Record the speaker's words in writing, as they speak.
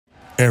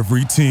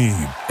Every team,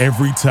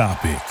 every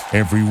topic,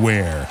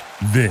 everywhere.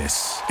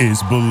 This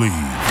is Believe.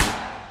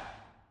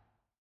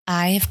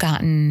 I have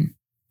gotten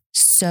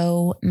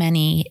so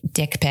many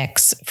dick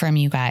pics from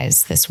you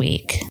guys this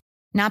week.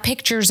 Not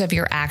pictures of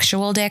your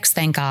actual dicks,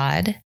 thank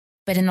God.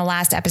 But in the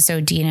last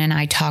episode, Dina and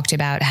I talked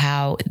about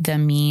how the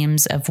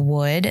memes of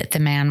Wood, the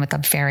man with a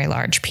very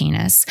large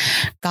penis,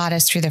 got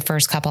us through the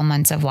first couple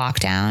months of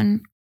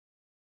lockdown.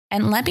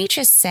 And let me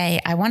just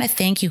say, I want to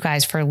thank you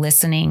guys for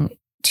listening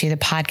to the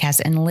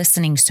podcast and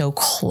listening so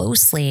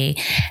closely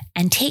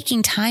and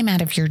taking time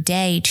out of your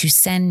day to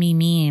send me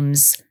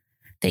memes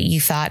that you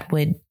thought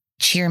would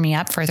cheer me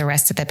up for the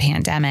rest of the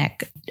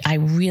pandemic. I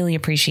really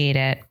appreciate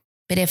it.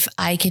 But if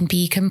I can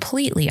be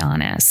completely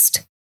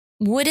honest,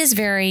 Wood is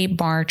very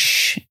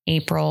March,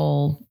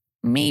 April,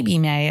 maybe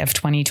May of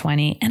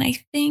 2020. And I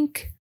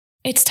think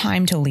it's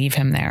time to leave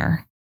him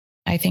there.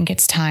 I think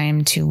it's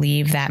time to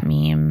leave that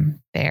meme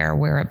there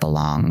where it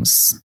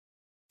belongs.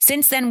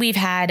 Since then, we've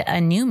had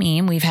a new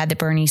meme. We've had the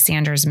Bernie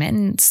Sanders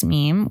mittens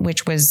meme,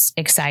 which was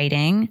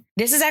exciting.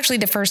 This is actually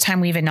the first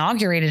time we've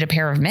inaugurated a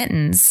pair of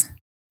mittens.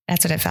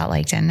 That's what it felt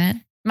like, didn't it?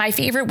 My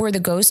favorite were the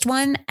ghost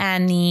one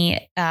and the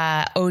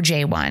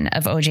OJ one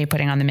of OJ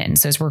putting on the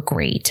mittens. Those were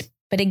great.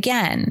 But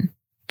again,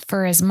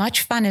 for as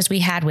much fun as we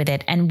had with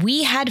it, and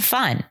we had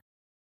fun,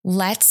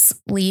 let's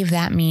leave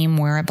that meme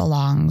where it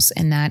belongs.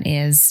 And that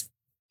is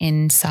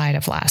inside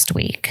of last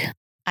week.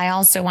 I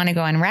also want to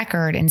go on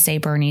record and say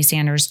Bernie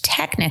Sanders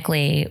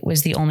technically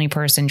was the only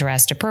person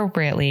dressed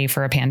appropriately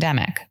for a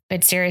pandemic.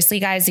 But seriously,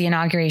 guys, the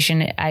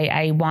inauguration,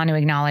 I want to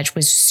acknowledge,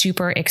 was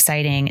super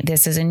exciting.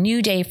 This is a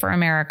new day for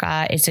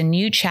America. It's a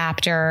new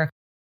chapter.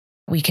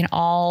 We can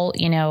all,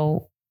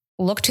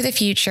 look to the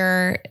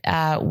future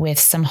with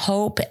some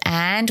hope.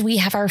 And we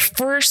have our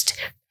first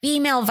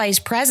female vice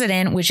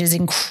president, which is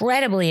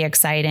incredibly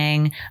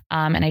exciting.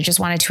 And I just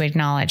wanted to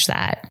acknowledge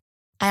that.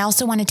 I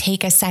also want to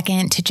take a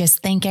second to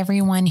just thank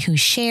everyone who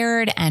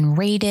shared and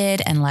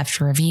rated and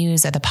left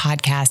reviews of the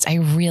podcast.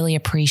 I really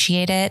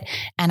appreciate it.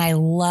 And I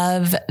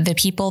love the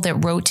people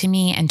that wrote to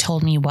me and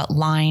told me what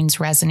lines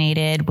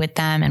resonated with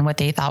them and what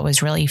they thought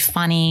was really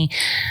funny.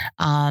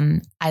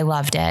 I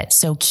loved it.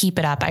 So keep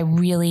it up. I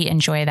really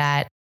enjoy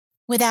that.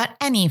 Without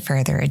any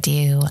further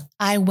ado,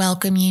 I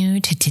welcome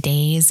you to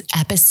today's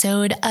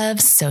episode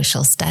of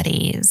Social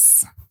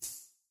Studies.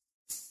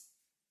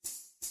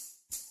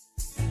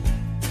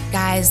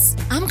 Guys,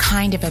 I'm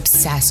kind of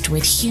obsessed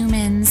with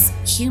humans,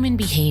 human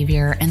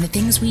behavior, and the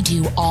things we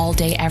do all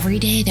day, every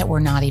day that we're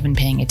not even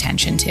paying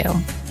attention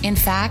to. In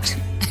fact,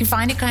 I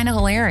find it kind of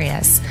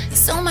hilarious.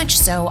 So much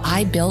so,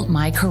 I built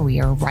my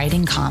career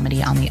writing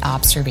comedy on the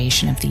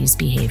observation of these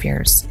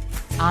behaviors.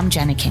 I'm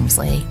Jenna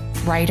Kingsley,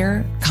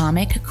 writer,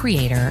 comic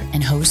creator,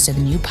 and host of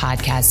the new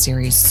podcast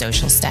series,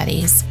 Social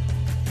Studies.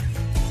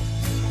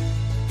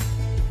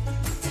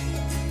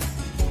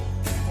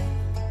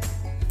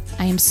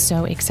 I am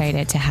so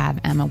excited to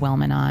have Emma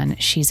Willman on.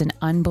 She's an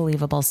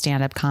unbelievable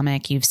stand-up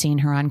comic. You've seen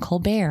her on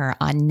Colbert,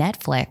 on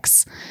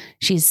Netflix.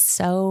 She's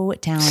so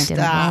talented.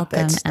 Stop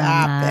Welcome, it.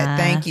 Emma.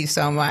 Thank you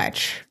so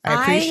much.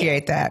 I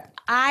appreciate that.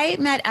 I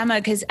met Emma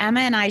because Emma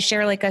and I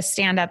share like a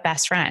stand-up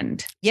best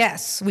friend.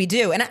 Yes, we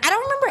do. And I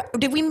don't remember,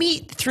 did we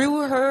meet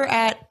through her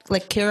at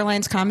like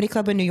Caroline's Comedy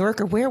Club in New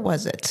York, or where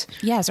was it?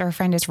 Yes, our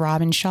friend is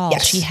Robin Shaw.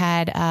 Yes. She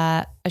had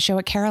a show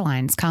at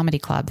Caroline's Comedy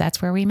Club.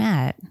 That's where we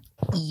met.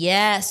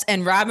 Yes.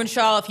 And Robin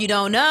Shaw, if you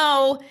don't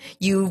know,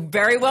 you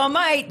very well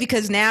might,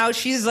 because now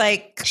she's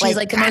like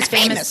the most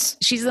famous.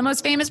 She's the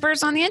most famous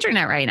person on the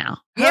internet right now.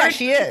 Yeah,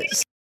 she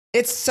is.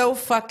 It's so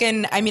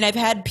fucking, I've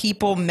had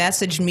people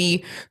message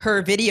me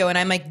her video and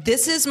I'm like,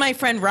 this is my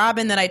friend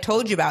Robin that I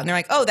told you about. And they're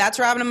like, oh, that's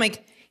Robin. I'm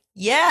like,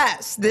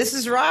 yes, this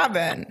is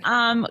Robin.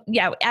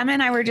 Yeah, Emma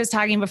and I were just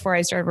talking before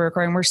I started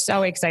recording. We're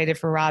so excited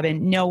for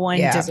Robin. No one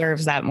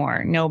deserves that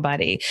more.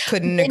 Nobody.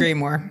 Couldn't agree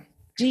more.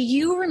 Do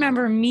you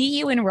remember me,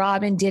 you, and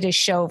Robin did a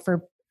show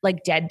for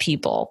like dead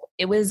people?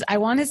 It was, I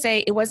want to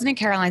say, it wasn't at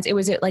Caroline's. It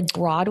was at like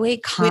Broadway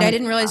Comedy. Wait, I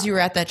didn't realize you were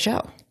at that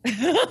show.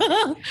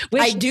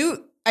 I do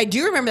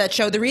remember that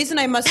show. The reason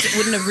I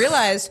wouldn't have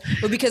realized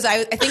was because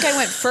I think I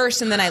went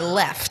first and then I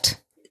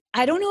left.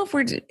 I don't know if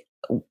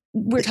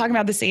we're talking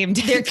about the same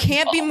day. There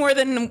can't be more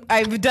than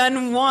I've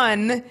done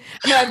one.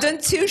 No, I've done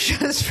two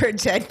shows for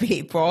dead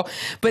people,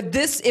 but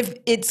if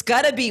it's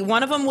gotta be,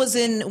 one of them was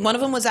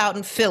out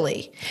in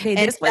Philly. Okay,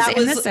 this was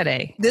in the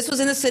city. This was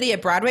in the city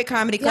at Broadway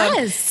Comedy Club.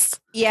 Yes.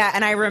 Yeah.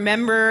 And I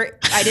remember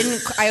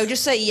I would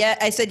just say, yeah,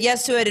 I said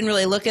yes to it. I didn't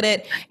really look at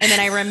it. And then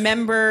I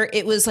remember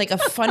it was like a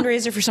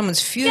fundraiser for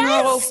someone's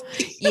funeral.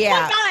 Yes.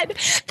 Yeah. Oh my God.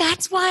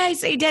 That's why I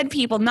say dead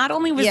people. Not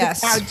only was the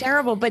crowd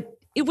terrible, but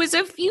it was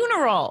a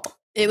funeral.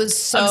 It was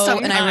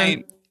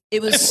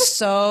it was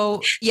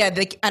so,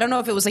 I don't know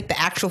if it was like the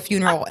actual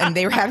funeral and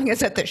they were having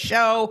us at the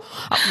show,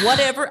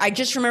 whatever. I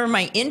just remember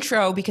my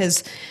intro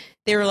because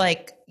they were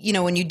like,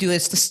 when you do a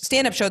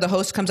stand-up show, the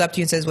host comes up to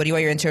you and says, what do you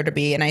want your intro to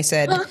be? And I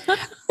said,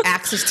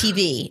 Access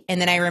TV.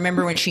 And then I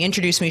remember when she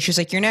introduced me, she was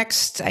like, your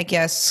next, I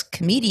guess,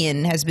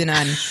 comedian has been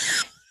on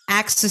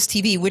Access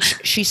TV,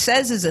 which she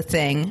says is a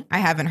thing. I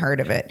haven't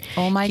heard of it.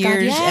 Oh my God,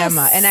 Here's yes.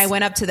 Emma. And I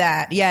went up to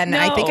that. Yeah, and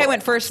I think I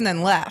went first and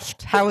then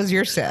left. How was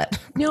your set?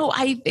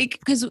 I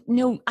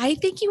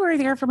think you were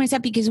there for my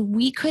set because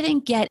we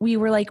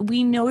were like,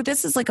 we know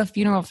this is like a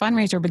funeral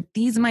fundraiser, but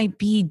these might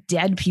be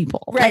dead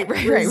people. Right.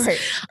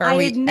 Are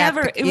we in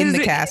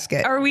the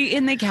casket? Are we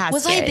in the casket?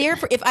 Was I there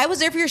if I was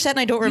there for your set and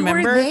I don't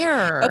remember? You were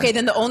there. Okay,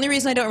 then the only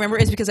reason I don't remember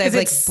is because I've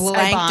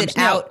blanked it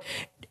out.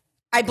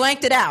 I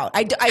blanked it out.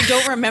 I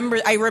don't remember.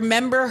 I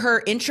remember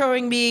her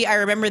introing me. I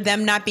remember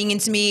them not being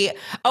into me.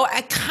 Oh,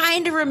 I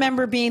kind of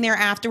remember being there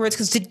afterwards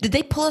because did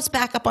they pull us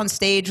back up on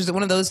stage? Was it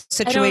one of those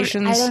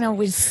situations? I don't know. It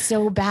was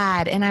so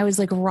bad. And I was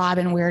like,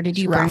 Robin, where did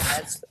you bring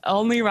us?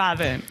 Only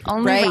Robin.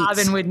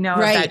 Robin would know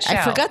that show.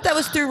 I forgot that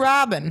was through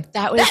Robin.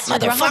 That was that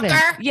motherfucker.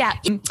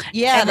 Robin.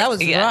 Yeah, that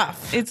was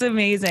rough. It's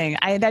amazing.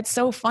 That's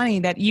so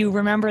funny that you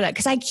remember that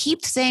because I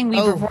keep saying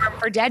we perform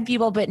for dead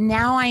people, but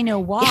now I know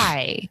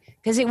why.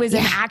 Because it was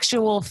an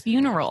actual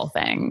funeral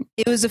thing.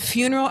 It was a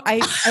funeral. I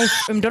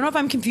don't know if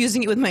I'm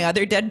confusing it with my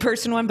other dead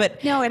person one,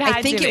 but no,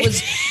 I think it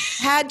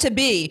had to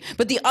be.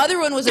 But the other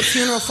one was a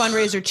funeral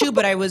fundraiser too.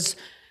 But I was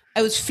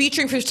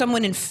featuring for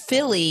someone in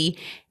Philly,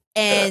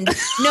 and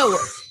no,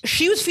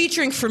 she was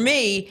featuring for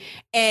me,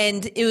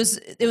 and it was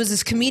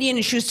this comedian,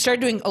 and she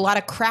started doing a lot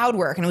of crowd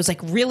work, and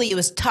it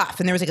was tough,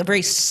 and there was like a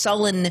very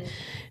sullen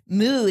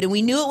mood, and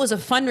we knew it was a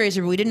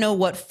fundraiser, but we didn't know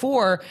what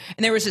for.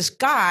 And there was this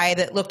guy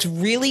that looked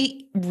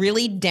really,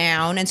 really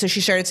down, and so she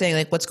started saying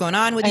like, "What's going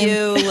on with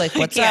you? Like,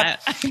 what's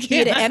up?" He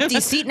had an empty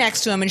seat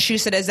next to him, and she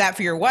said, "Is that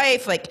for your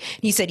wife?" Like,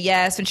 he said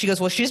yes, and she goes,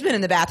 "Well, she's been in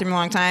the bathroom a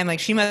long time.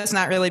 Like, she must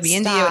not really be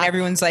into you." And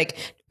everyone's like,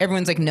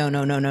 no.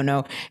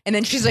 And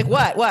then she's like,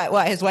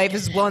 what? His wife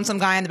is blowing some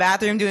guy in the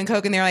bathroom doing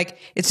coke, and they're like,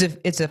 it's a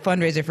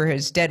fundraiser for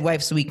his dead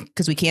wife, so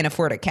because we can't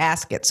afford a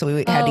casket, so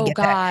we had to get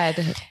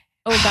that.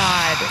 Oh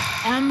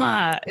God,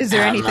 Emma! Is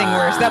there anything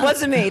worse? That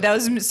wasn't me. That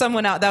was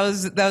someone else. That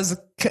was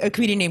a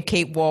comedian named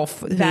Kate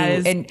Wolf.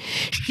 And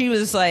she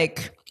was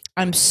like,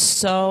 "I'm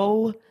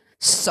so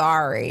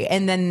sorry."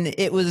 And then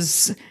it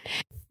was.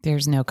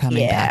 There's no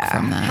coming back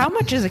from that. How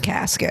much is a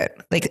casket?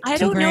 Like I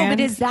don't know, but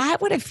is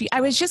that what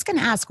I was just going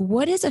to ask?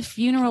 What is a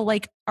funeral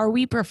like? Are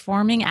we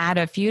performing at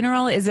a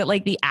funeral? Is it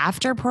like the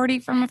after party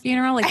from a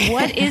funeral? Like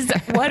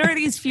what are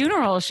these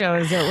funeral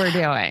shows that we're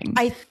doing?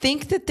 I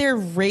think that they're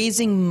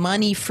raising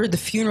money for the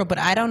funeral, but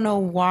I don't know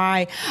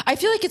why. I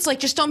feel like it's like,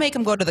 just don't make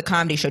them go to the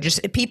comedy show.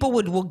 Just people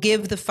will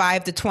give the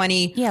 5 to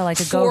 20 like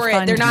a for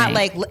it. They're not GoFundMe.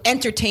 like,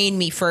 entertain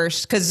me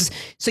first,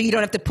 so you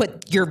don't have to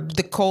put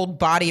the cold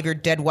body of your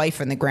dead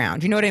wife in the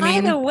ground. You know what I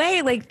mean? By the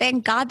way, like,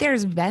 thank God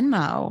there's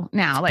Venmo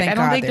now. Like, Thank I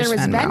don't God think there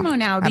was Venmo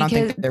now because I don't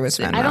think there was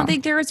Venmo. I don't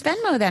think there was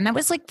Venmo then. That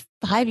was like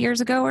 5 years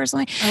ago or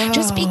something.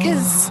 Just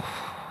because,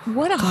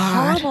 what a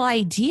horrible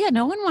idea.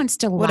 No one wants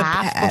to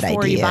laugh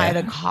before you buy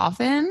the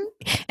coffin.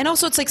 And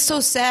also, it's like so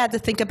sad to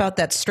think about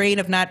that strain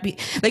of not be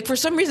like, for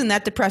some reason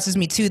that depresses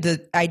me too.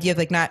 The idea of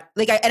like not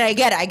like, I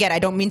get it. I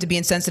don't mean to be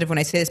insensitive when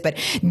I say this, but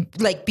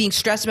like being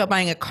stressed about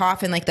buying a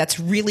coffin, like that's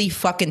really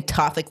fucking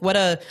tough. Like what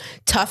a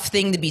tough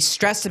thing to be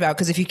stressed about.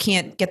 Because if you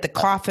can't get the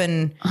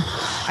coffin,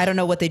 I don't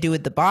know what they do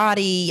with the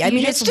body. I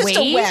mean, it's just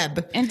a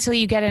web until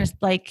you get a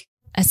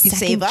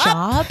second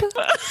job.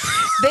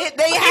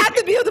 They have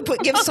to be able to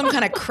give some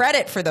kind of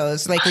credit for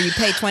those, like where you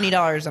pay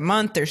 $20 a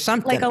month or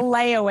something, like a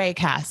layaway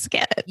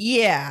casket.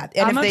 Yeah,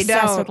 and I'm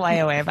obsessed with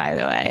layaway, by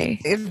the way.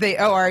 If they,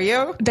 are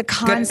you? The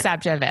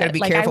concept of it. Gotta be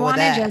like careful I with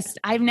want to that.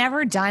 I've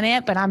never done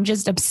it, but I'm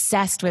just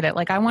obsessed with it.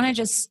 Like I want to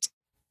just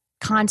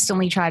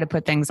constantly try to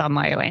put things on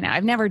layaway now.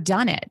 I've never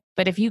done it,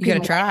 but if you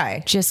can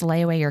try, just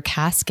lay away your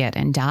casket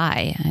and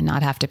die and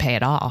not have to pay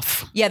it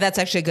off. Yeah, that's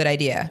actually a good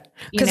idea.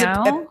 Because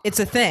it's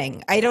a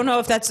thing. I don't know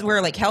if that's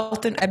where like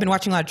health, and I've been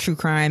watching a lot of true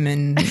crime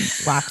and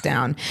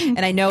lockdown.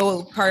 And I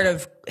know part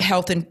of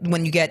health, and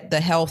when you get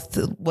the health,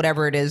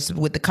 whatever it is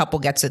with the couple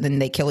gets it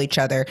and they kill each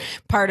other,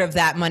 part of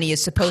that money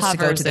is supposed to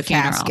go to the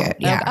casket.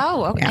 Yeah.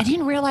 Okay. I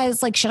didn't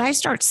realize, like, should I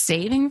start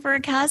saving for a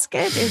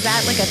casket? Is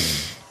that like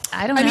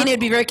I don't know. I mean, it'd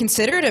be very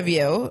considerate of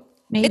you.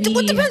 Maybe. It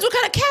depends what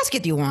kind of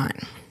casket you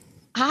want.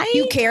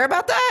 You care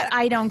about that?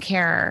 I don't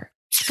care.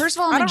 First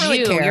of all, I'm a Jew.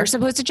 Really, you're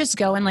supposed to just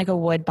go in like a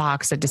wood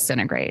box that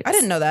disintegrates. I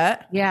didn't know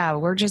that. Yeah,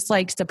 we're just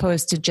like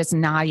supposed to just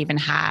not even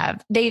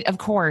have. Of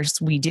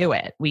course, we do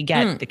it. We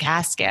get the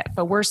casket,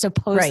 but we're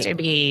supposed to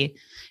be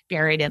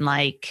buried in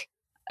like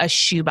a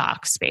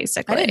shoebox,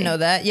 basically. I didn't know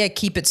that. Yeah,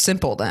 keep it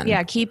simple then.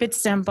 Yeah, keep it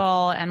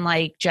simple and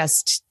like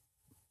just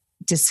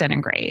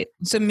disintegrate.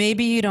 So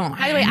maybe you don't.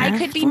 By the way, I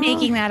could be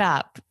making that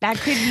up. That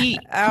could be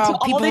to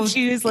all the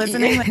Jews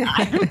listening. Like,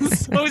 I'm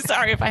so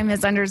sorry if I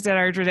misunderstood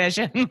our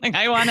tradition. Like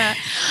I want to.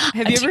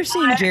 Have you ever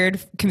seen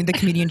the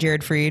comedian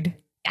Jared Freed?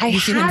 I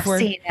have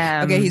seen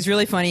him. Okay, he's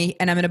really funny,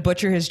 and I'm going to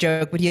butcher his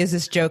joke, but he has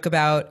this joke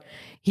about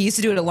He used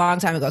to do it a long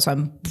time ago. So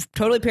I'm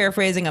totally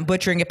paraphrasing. I'm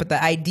butchering it. But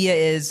the idea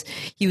is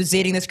he was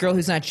dating this girl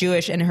who's not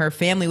Jewish, and her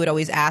family would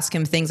always ask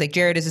him things like,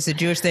 Jared, is this a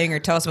Jewish thing? Or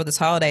tell us about this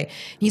holiday.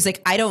 He's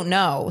like, I don't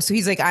know. So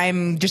he's like,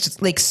 I'm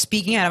just like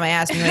speaking out of my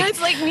ass. Like, that's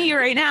like me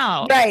right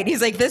now. Right.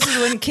 He's like, this is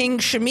when King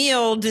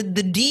Shamil did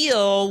the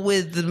deal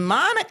with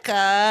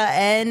Monica,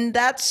 and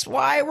that's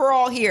why we're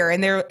all here.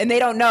 And they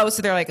don't know.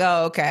 So they're like,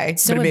 oh, okay.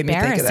 So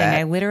embarrassing.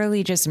 I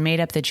literally just made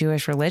up the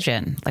Jewish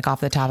religion, like off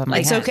the top of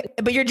my head. So,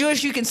 but you're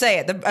Jewish, you can say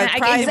it.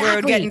 Probably where I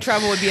would get in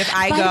trouble would be if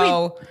I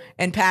go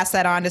and pass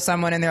that on to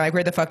someone and they're like,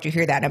 where the fuck did you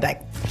hear that? And I'm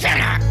like, shut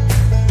up.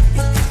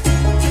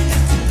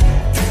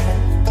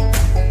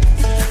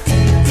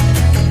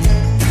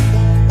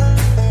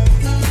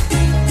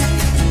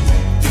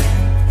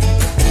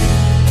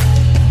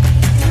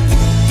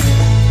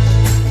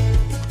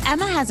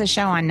 Emma has a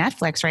show on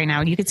Netflix right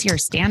now. You could see her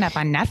stand up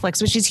on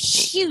Netflix, which is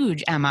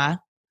huge, Emma.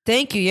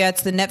 Thank you. Yeah,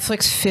 it's the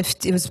Netflix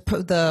 50. It was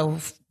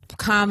the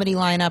comedy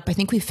lineup. I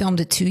think we filmed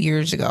it 2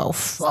 years ago.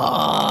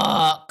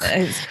 Fuck.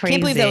 It's crazy.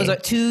 Can't believe that was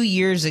 2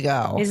 years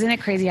ago. Isn't it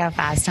crazy how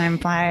fast time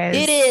flies?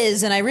 It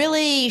is. And I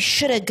really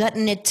should have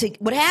gotten it to.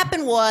 What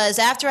happened was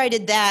after I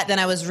did that, then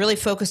I was really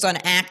focused on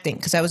acting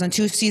because I was on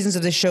 2 seasons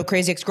of this show,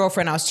 Crazy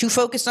Ex-Girlfriend. I was too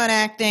focused on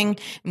acting.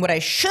 And what I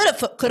should have,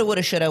 coulda,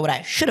 woulda, shoulda, what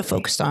I should have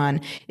focused on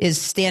is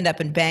stand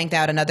up and banged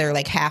out another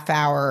like half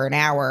hour or an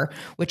hour,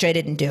 which I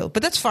didn't do.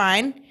 But that's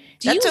fine.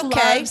 That's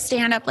okay. Love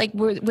stand up? Like,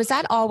 was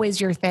that always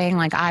your thing?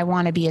 Like, I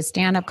want to be a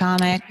stand up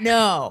comic?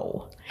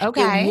 No.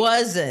 Okay. It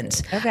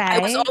wasn't. Okay. I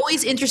was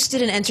always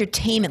interested in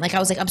entertainment. Like, I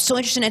was like, I'm so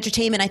interested in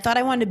entertainment. I thought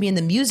I wanted to be in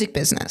the music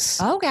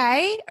business.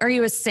 Okay. Are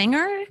you a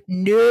singer?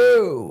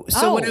 No.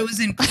 So when I was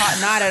in,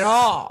 not at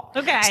all.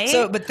 Okay.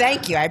 So, but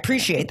thank you. I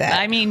appreciate that.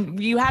 I mean,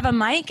 you have a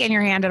mic in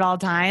your hand at all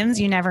times.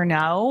 You never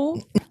know.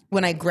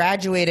 When I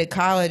graduated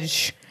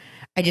college,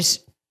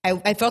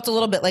 I felt a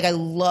little bit like I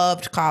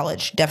loved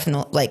college,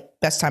 definitely, like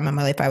best time of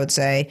my life, I would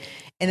say.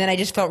 And then I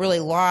just felt really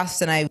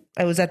lost. And I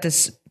was at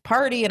this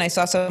party and I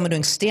saw someone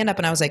doing stand up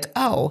and I was like,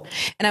 oh,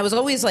 and I was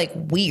always like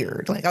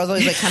weird. Like I was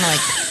always like kind of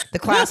like the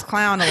class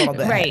clown a little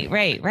bit.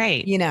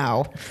 Right. You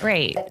know?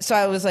 Right. So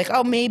I was like,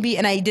 oh, maybe.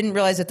 And I didn't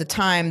realize at the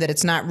time that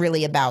it's not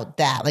really about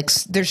that. Like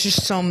there's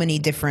just so many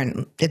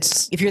different,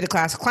 if you're the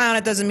class clown,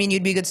 it doesn't mean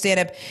you'd be a good stand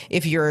up.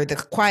 If you're the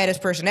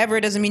quietest person ever,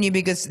 it doesn't mean you'd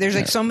be good. There's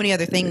like so many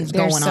other things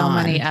going on. So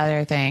many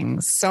other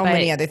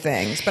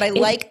things. But I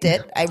liked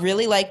it. I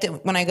really liked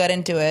it when I got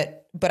into it.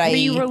 But were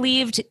you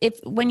relieved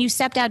when you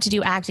stepped out to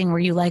do acting? Were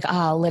you like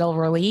a little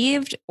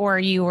relieved, or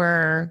you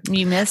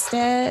missed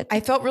it? I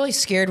felt really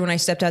scared when I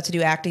stepped out to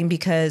do acting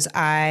because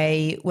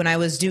I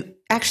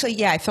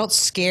felt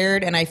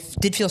scared and I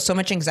did feel so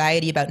much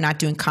anxiety about not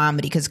doing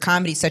comedy because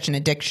comedy is such an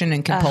addiction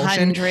and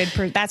compulsion.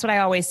 100%. That's what I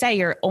always say.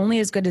 You're only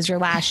as good as your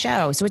last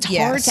show. So it's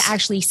hard to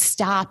actually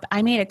stop.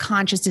 I made a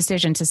conscious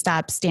decision to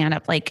stop stand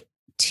up like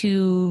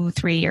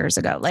 2-3 years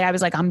ago. Like I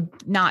was like, I'm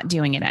not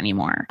doing it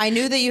anymore. I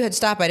knew that you had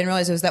stopped. I didn't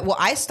realize it was that. Well,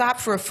 I stopped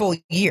for a full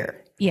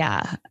year.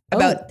 Yeah.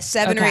 About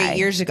 7 or 8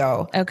 years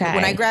ago. Okay.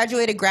 When I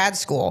graduated grad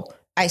school,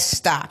 I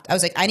stopped. I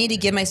was like, I need to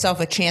give myself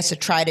a chance to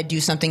try to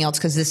do something else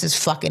because this is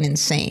fucking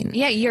insane.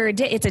 Yeah,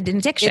 it's an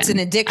addiction. It's an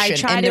addiction. I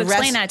try to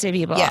explain that to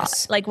people.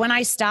 Yes. Like when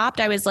I stopped,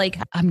 I was like,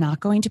 I'm not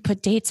going to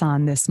put dates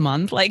on this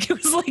month. Like it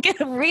was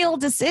like a real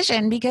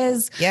decision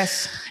because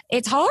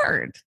it's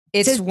hard.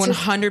 It's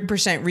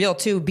 100% real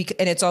too.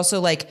 And it's also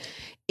like,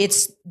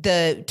 it's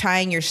the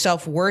tying your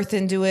self-worth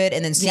into it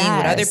and then seeing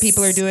what other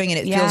people are doing. And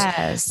it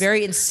feels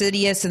very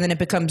insidious. And then it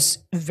becomes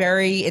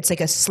it's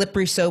like a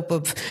slippery slope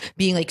of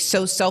being like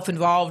so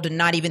self-involved and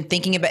not even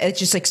thinking about it. It's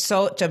just like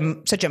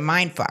such a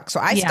mind fuck.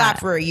 So I stopped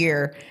for a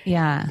year.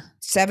 Yeah.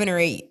 7 or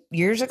 8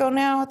 years ago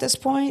now at this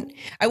point.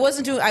 I was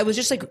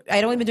just like,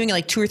 I'd only been doing it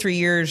like 2 or 3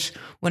 years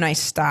when I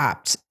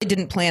stopped. I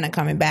didn't plan on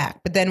coming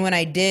back. But then when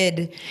I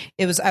did,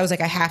 I was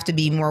like, I have to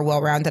be more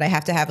well-rounded. I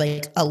have to have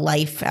like a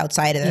life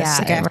outside of this. Yeah,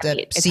 like I have to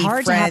see it's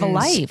hard friends. to have a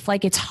life.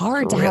 Like it's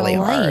hard to really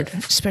have a life.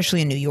 Hard,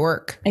 especially in New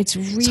York. It's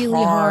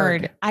really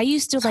hard. I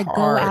used to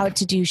go out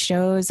to do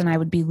shows and I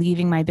would be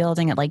leaving my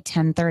building at like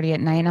 10:30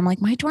 at night. And I'm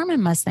like, my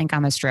doorman must think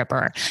I'm a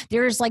stripper.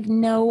 There's like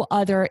no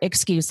other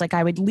excuse. Like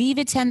I would leave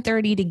at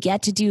 10:30 to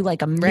get to do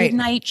like a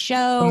midnight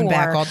show. Come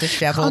back all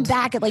disheveled. Come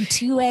back at like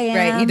 2 a.m.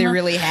 Right, either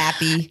really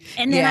happy.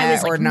 And then I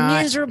was like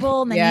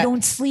miserable and then you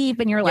don't sleep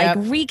and you're like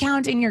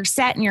recounting your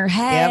set in your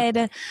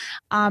head.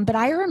 But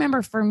I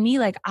remember for me,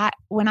 like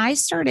when I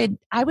started,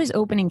 I was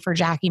opening for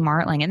Jackie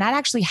Martling and that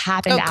actually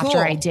happened after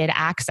I did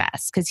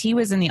Access because he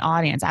was in the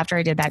audience after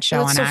I did that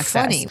show on Access.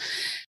 Funny.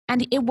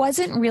 And it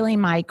wasn't really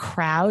my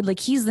crowd. Like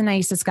he's the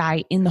nicest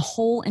guy in the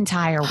whole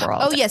entire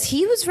world. Oh yes,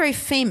 he was very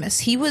famous.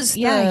 He was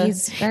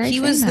he's very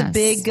famous. Was the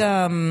big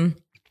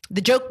the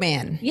joke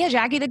man. Yeah,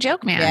 Jackie the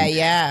joke man.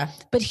 Yeah.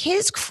 But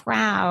his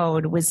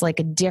crowd was like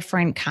a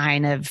different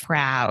kind of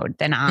crowd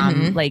than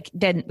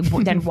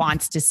than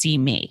wants to see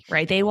me,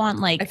 right? They want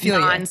like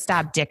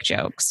nonstop dick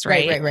jokes,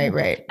 right?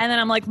 Right. And then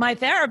I'm like, my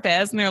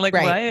therapist, and they're like,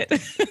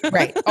 what?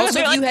 Right. Also,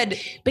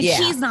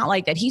 he's not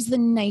like that. He's the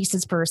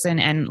nicest person,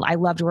 and I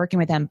loved working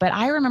with him. But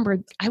I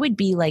remember I would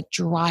be like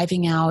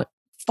driving out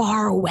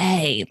far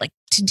away, like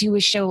to do a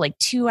show like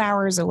 2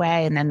 hours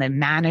away. And then the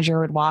manager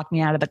would walk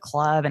me out of the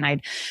club and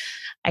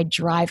I'd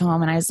drive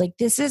home and I was like,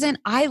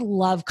 I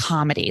love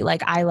comedy.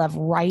 Like I love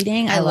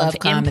writing. I love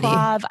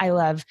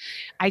improv.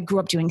 I grew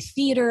up doing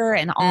theater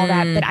and all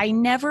that, but I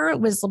never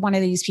was one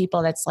of these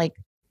people that's like,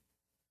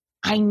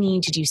 I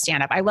need to do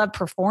stand-up. I love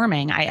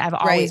performing. I've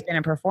always been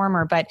a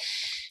performer, but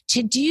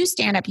to do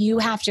stand-up, you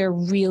have to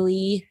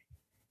really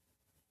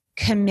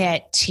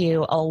commit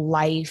to a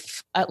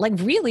life, like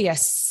really a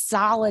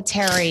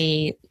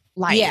solitary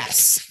life.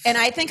 Yes. And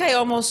I think I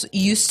almost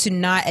used to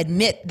not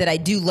admit that I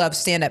do love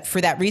stand-up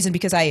for that reason,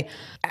 because I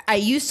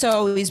used to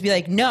always be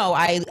like, no,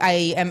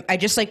 I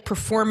just like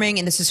performing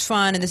and this is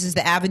fun and this is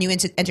the avenue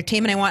into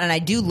entertainment I want. And I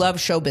do love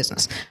show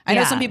business. I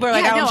know some people are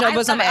like, I don't show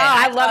business.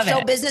 I love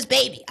show business,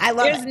 baby. I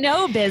love There's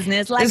no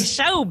business like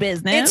show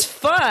business. It's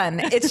fun.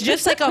 It's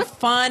just like a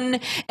fun,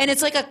 and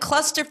it's like a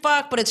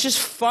clusterfuck, but it's just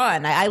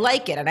fun. I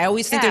like it. And I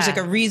always think there's like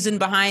a reason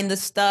behind the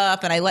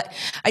stuff. And I like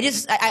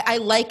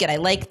it.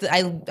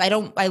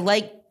 I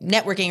like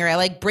networking, or I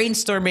like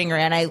brainstorming,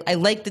 and I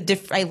like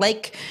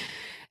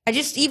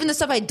even the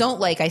stuff I don't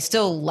like, I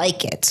still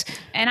like it.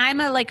 And I'm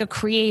a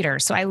creator,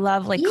 so I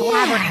love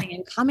collaborating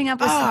and coming up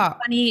with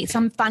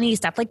some funny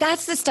stuff. Like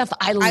that's the stuff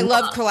I love. I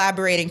love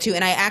collaborating too,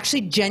 and I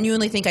actually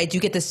genuinely think I do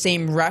get the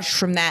same rush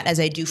from that as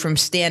I do from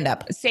stand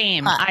up.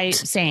 Same.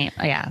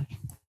 Yeah.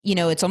 You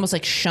know, it's almost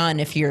like shun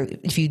if you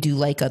do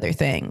like other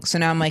things. So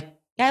now I'm like,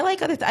 I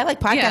like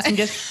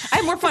podcasting. I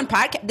have more fun.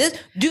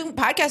 Doing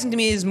podcasting to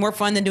me is more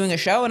fun than doing a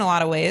show in a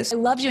lot of ways. I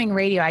love doing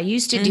radio. I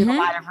used to do a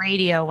lot of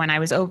radio when I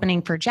was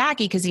opening for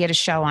Jackie, because he had a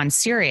show on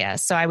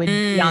Sirius. So I would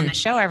be on the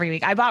show every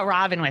week. I brought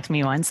Robin with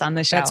me once on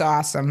the show. That's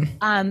awesome.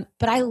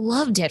 But I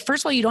loved it.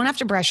 First of all, you don't have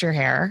to brush your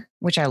hair,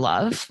 which I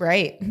love.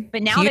 Right.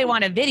 But now they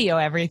want to video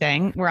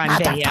everything. We're on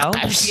video.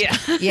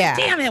 Yeah.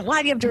 Damn it.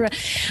 Why do you have to?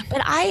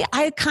 But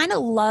I kind of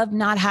love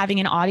not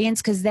having an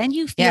audience, because then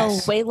you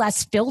feel way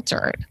less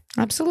filtered.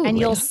 Absolutely. And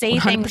you'll say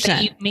 100%. things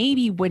that you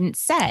maybe wouldn't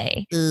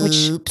say.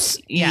 Oops.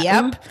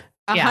 Yep.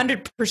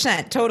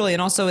 100%. Totally.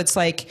 And also it's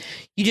like,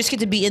 you just get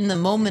to be in the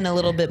moment a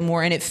little bit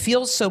more, and it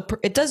feels so,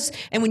 it does.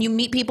 And when you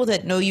meet people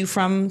that know you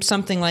from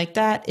something like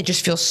that, it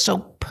just feels so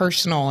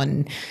personal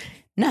and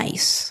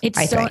nice.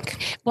 I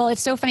think. Well,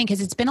 it's so funny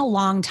because it's been a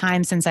long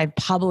time since I've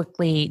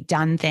publicly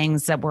done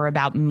things that were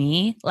about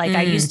me. Like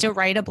I used to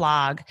write a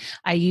blog.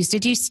 I used to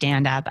do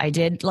stand up. I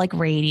did like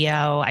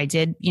radio. I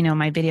did,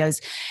 my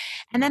videos.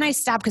 And then I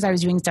stopped because I was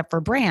doing stuff for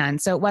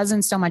brands. So it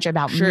wasn't so much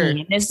about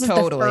me. This is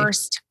the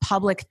first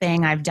public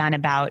thing I've done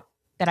about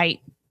that I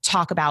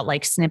talk about,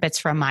 like snippets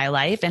from my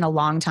life in a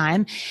long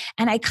time.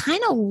 And I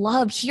kind of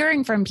love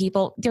hearing from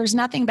people. There's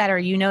nothing better.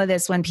 You know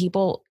this, when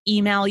people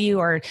email you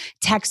or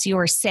text you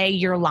or say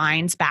your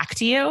lines back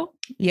to you.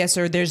 Yes,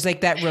 or there's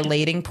like that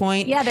relating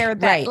point. Yeah, they're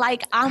that, right.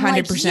 Like I'm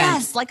 100%. Like,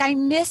 yes, like I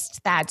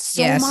missed that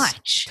so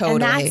much. Totally.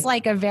 And that's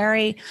like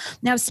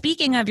now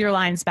speaking of your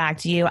lines back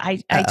to you,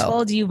 I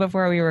told you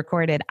before we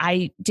recorded,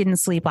 I didn't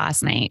sleep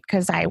last night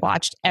because I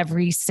watched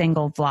every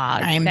single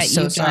vlog. I'm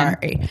so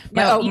sorry.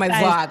 My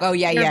vlog. Oh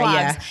yeah. You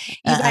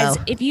guys,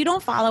 if you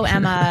don't follow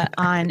Emma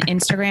on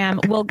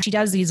Instagram, well, she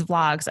does these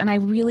vlogs, and I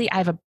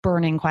have a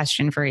burning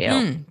question for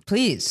you.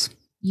 Please.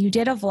 You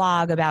did a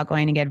vlog about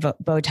going to get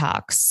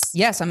Botox.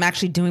 Yes, I'm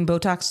actually doing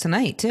Botox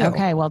tonight too.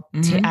 Okay, well,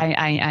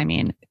 I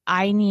mean,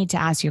 I need to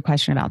ask you a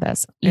question about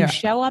this. You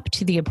show up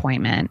to the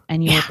appointment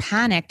and you were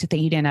panicked that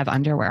you didn't have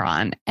underwear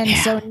on. And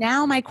so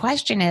now my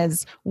question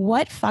is,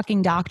 what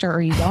fucking doctor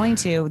are you going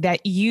to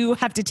that you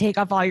have to take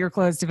off all your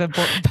clothes to put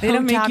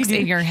Botox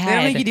in your head? They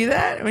don't make you do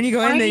that when you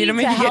go in there. You don't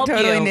make you get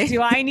totally naked.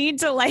 Do I need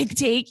to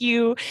take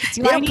you?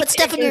 They don't put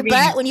stuff in your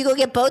butt when you go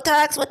get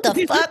Botox? What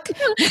the fuck?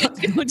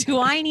 Do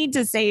I need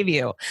to save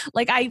you?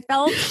 Like I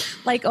felt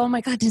like, oh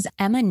my God, does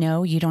Emma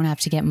know you don't have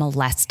to get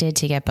molested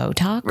to get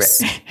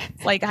Botox? Right.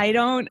 Like I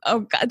don't, oh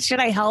God, should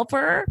I help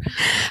her?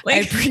 Like, I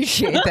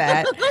appreciate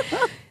that.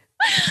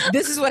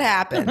 This is what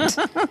happened.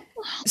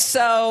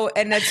 So,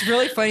 and it's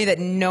really funny that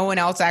no one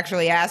else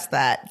actually asked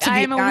that.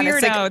 I'm a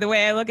weirdo the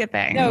way I look at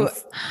things. No,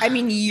 I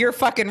mean, you're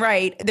fucking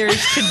right. There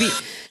should be.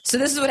 So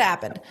this is what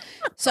happened.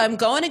 So I'm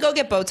going to go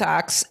get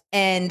Botox,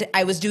 and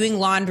I was doing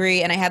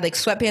laundry, and I had like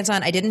sweatpants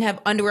on. I didn't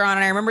have underwear on.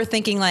 And I remember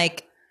thinking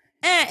like,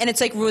 and it's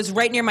like, it was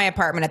right near my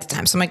apartment at the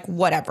time. So I'm like,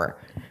 whatever,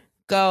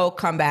 go,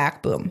 come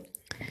back, boom.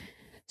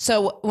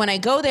 So when I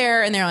go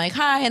there and they're like,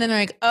 hi, and then they're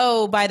like,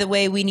 oh, by the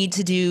way, we need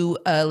to do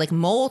a like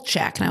mole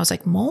check. And I was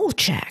like, mole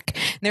check?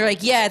 And they're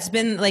like, yeah, it's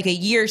been like a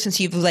year since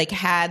you've like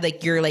had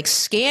like your like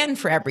scan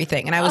for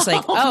everything. And I was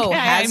like,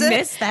 has it? I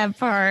missed that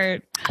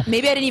part.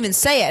 Maybe I didn't even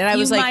say it. And I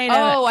was like,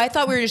 I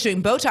thought we were just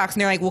doing Botox.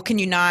 And they're like, well, can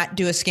you not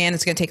do a scan?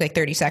 It's going to take like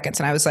 30 seconds.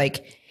 And I was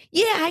like,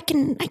 yeah, I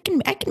can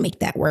make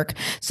that work.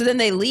 So then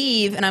they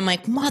leave and I'm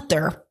like,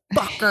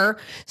 motherfucker.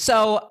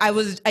 So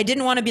I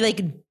didn't want to be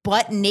like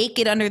butt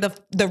naked under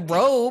the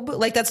robe.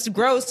 Like that's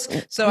gross.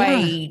 So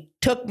I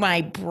took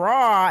my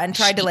bra and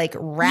tried to like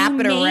wrap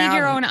it around. Made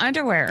your own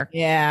underwear.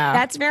 Yeah.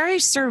 That's very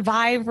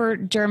Survivor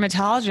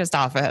dermatologist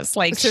office.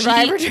 Like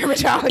Survivor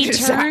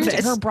dermatologist turned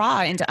office. her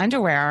bra into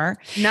underwear.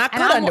 Not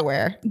good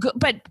underwear.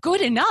 But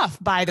good enough,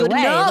 by the way.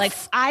 Enough. Like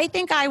I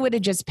think I would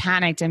have just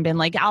panicked and been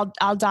like,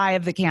 I'll die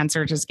of the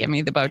cancer. Just give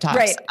me the Botox.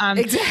 Right.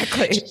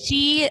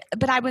 Exactly.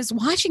 But I was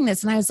watching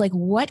this and I was like,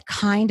 what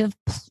kind of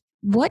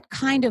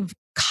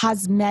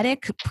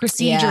cosmetic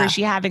procedure is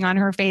she having on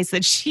her face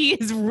that she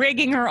is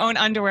rigging her own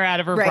underwear out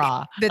of her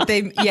bra?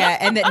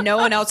 And that no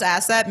one else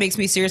asked that makes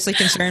me seriously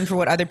concerned for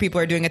what other people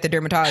are doing at the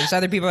dermatologist.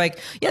 Other people are like,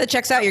 yeah, that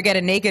checks out. You're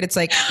getting naked. It's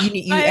like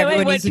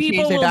everyone needs to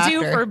change their doctor. What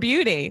people will do for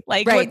beauty.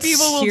 Like what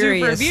people will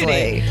do for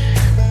beauty.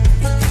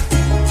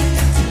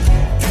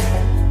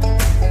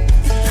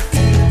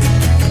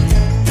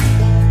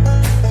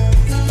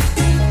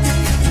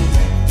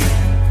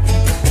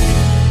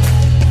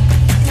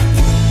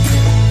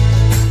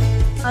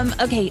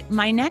 Okay,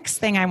 my next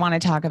thing I want to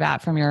talk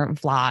about from your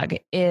vlog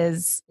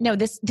is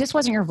this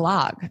wasn't your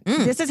vlog.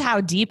 This is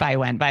how deep I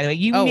went, by the way.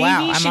 You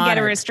should get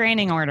a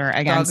restraining order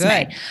against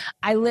me.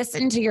 I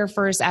listened to your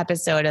first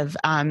episode of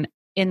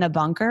In the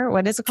Bunker.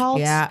 What is it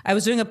called? Yeah, I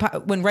was doing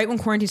when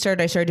quarantine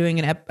started. I started doing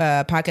a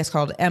podcast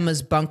called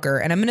Emma's Bunker,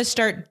 and I'm going to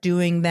start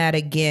doing that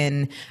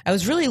again. I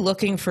was really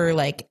looking for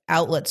like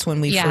outlets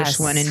when we first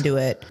went into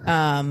it,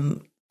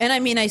 and I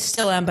mean I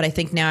still am, but I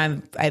think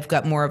now I've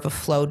got more of a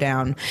flow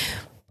down.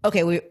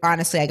 Okay,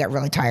 honestly, I got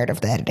really tired of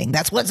the editing.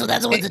 That's what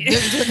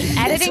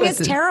editing is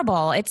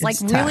terrible. It's like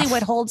tough. Really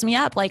what holds me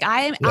up. Like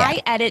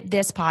I edit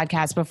this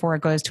podcast before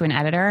it goes to an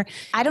editor.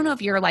 I don't know if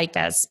you're like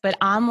this, but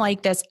I'm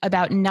like this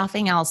about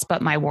nothing else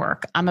but my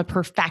work. I'm a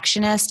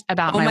perfectionist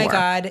about my work. Oh my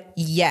God.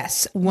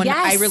 Yes.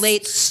 I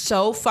relate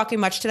so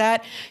fucking much to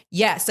that.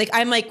 Yes. Like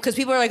I'm like, cause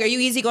people are like, are you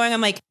easygoing? I'm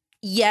like,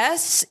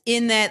 yes,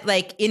 in that,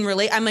 like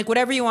I'm like,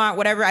 whatever you want,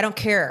 whatever. I don't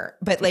care.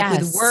 But like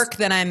with work,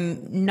 then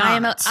I'm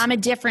not. I'm a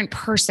different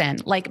person.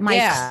 Like my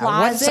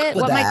closet,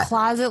 what my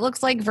closet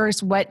looks like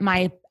versus what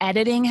my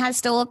editing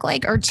has to look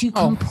like are two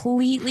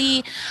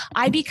completely,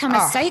 I become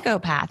a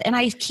psychopath. And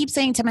I keep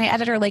saying to my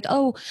editor,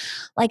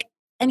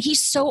 and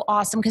he's so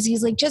awesome because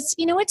he's like, just,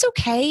 it's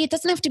okay. It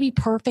doesn't have to be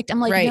perfect. I'm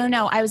like,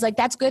 no. I was like,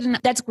 that's good. And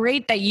that's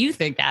great that you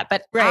think that,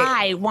 but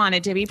I want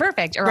it to be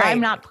perfect or I'm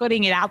not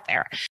putting it out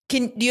there.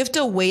 Do you have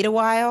to wait a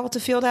while to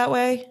feel that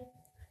way?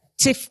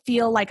 To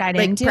feel like I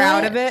didn't do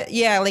proud of it?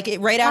 Yeah. Like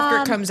right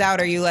after it comes out,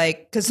 are you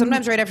like, cause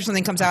sometimes right after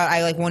something comes out,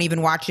 I like won't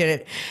even watch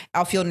it.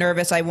 I'll feel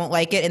nervous. I won't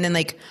like it. And then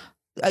like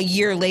a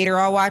year later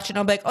I'll watch it and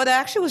I'll be like, oh,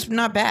 that actually was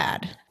not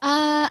bad.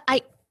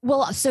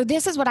 So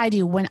this is what I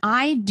do when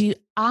I do,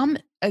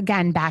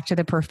 again, back to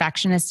the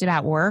perfectionist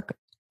about work.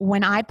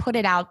 When I put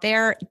it out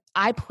there,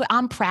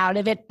 I'm proud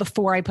of it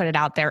before I put it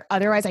out there.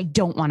 Otherwise, I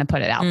don't want to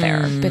put it out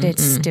there. But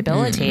it's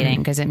debilitating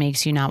because it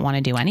makes you not want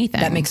to do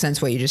anything. That makes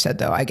sense what you just said,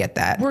 though. I get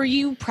that. Were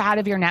you proud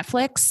of your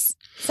Netflix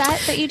set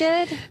that you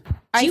did?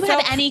 Do you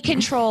have any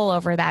control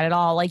over that at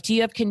all? Like, do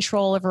you have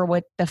control over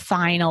what the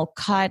final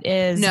cut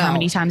is? No. How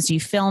many times do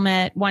you film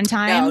it? One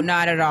time? No,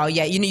 not at all.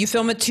 Yeah. You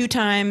film it 2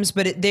 times,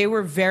 but they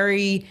were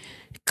very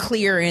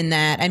clear in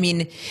that. I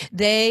mean,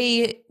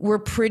 they were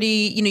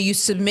pretty, you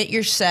submit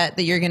your set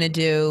that you're going to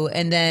do,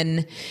 and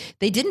then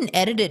they didn't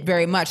edit it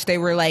very much. They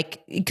were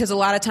like, because a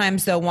lot of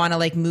times they'll want to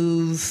like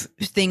move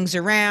things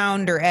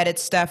around or edit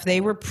stuff. They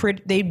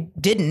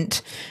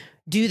didn't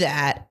do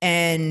that.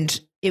 And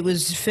it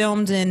was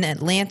filmed in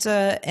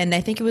Atlanta, and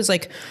I think it was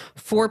like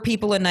 4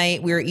 people a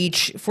night. We were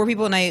each 4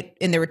 people a night,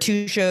 and there were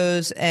 2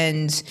 shows,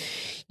 and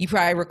you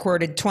probably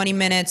recorded 20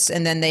 minutes,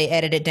 and then they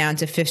edited it down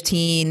to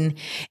 15.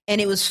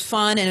 And it was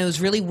fun, and it was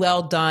really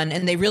well done,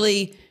 and they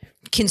really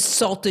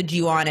consulted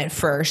you on it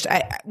first.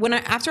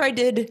 After I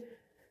did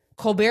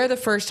Colbert the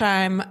first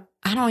time,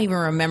 I don't even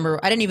remember.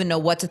 I didn't even know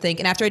what to think.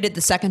 And after I did the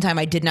second time,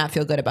 I did not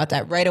feel good about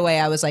that. Right away,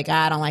 I was like,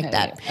 I don't like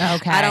that.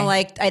 Okay.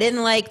 I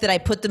didn't like that I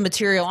put the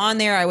material on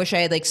there. I wish I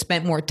had like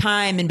spent more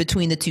time in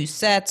between the 2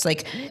 sets.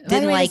 Like,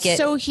 didn't like it. It's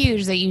so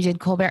huge that you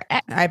did Colbert.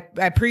 I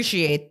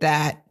appreciate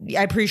that.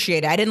 I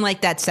appreciate it. I didn't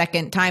like that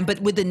second time. But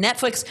with the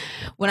Netflix,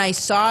 when I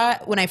first saw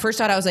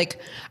it, I was like,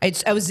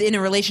 I was in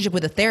a relationship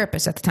with a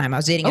therapist at the time. I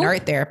was dating an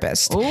art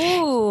therapist.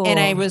 Ooh. And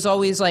I was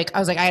always like,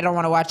 I don't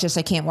want to watch this.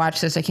 I can't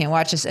watch this. I can't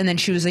watch this. And then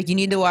she was like, you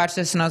need to watch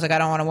this. And I was like, I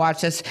don't want to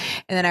watch this.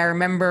 And then I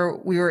remember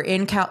we were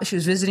she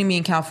was visiting me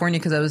in California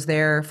because I was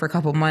there for a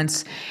couple of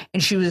months.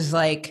 And she was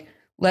like,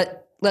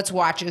 let's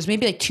watch it. It was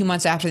maybe like 2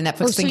 months after the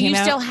Netflix thing came out.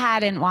 So you still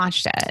hadn't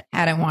watched it?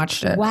 Hadn't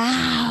watched it.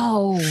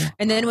 Wow.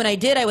 And then when I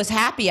did, I was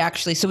happy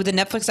actually. So with the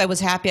Netflix, I was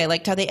happy. I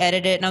liked how they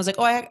edited it. And I was like,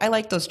 oh, I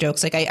like those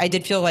jokes. Like I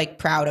did feel like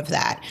proud of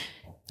that.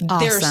 Awesome.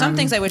 There are some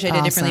things I wish I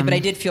did differently, but I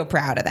did feel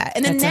proud of that.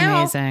 And then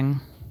That's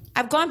amazing.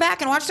 I've gone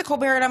back and watched the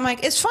Colbert, and I'm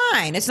like, it's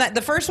fine. It's not.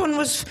 The first one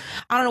was,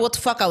 I don't know what the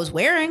fuck I was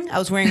wearing. I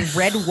was wearing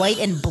red, white,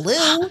 and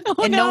blue,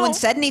 no one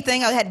said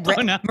anything. I had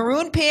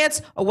maroon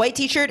pants, a white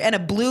t-shirt, and a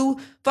blue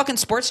fucking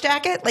sports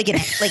jacket.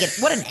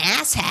 What an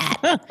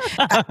asshat.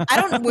 I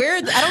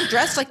don't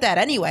dress like that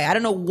anyway. I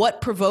don't know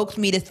what provoked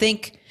me to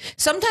think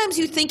Sometimes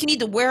you think you need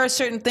to wear a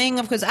certain thing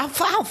because I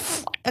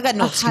got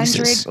no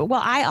excuses.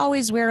 Well, I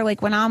always wear,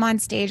 like, when I'm on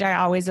stage, I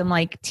always am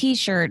like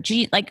t-shirt,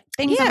 like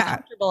things I'm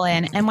comfortable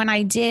in. And when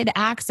I did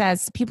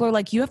Access, people are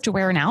like, you have to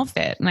wear an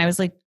outfit. And I was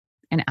like,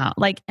 and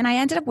I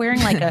ended up wearing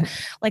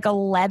like a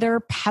leather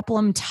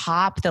peplum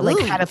top that like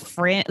had a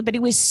fringe, but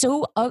it was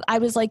so, I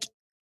was like,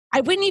 I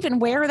wouldn't even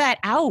wear that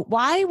out.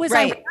 Why was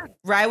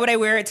Why would I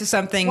wear it to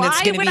something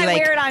that's going to be like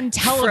wear it on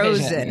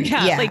television? Frozen?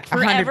 Yeah, like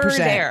forever 100%.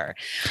 There.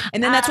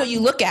 And then that's what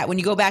you look at when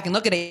you go back and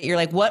look at it. You're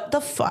like, what the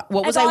fuck?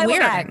 What was I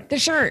wearing? The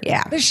shirt.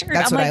 Yeah, the shirt.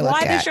 That's I'm what like, I look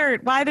why at. the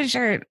shirt? Why the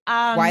shirt?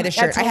 Why the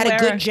shirt? I had a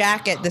good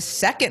jacket the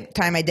second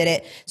time I did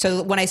it.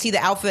 So when I see the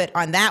outfit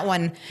on that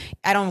one,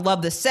 I don't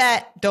love the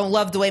set. Don't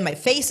love the way my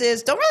face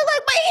is. Don't really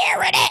like my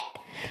hair in it.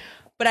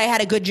 But I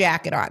had a good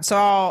jacket on.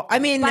 So, I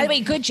mean. By the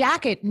way, good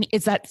jacket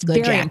that's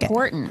very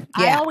important.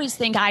 Yeah. I always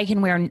think I can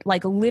wear,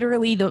 like,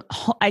 literally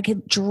I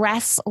could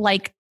dress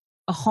like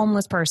a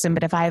homeless person,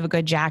 but if I have a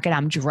good jacket,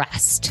 I'm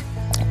dressed.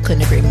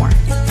 Couldn't agree more.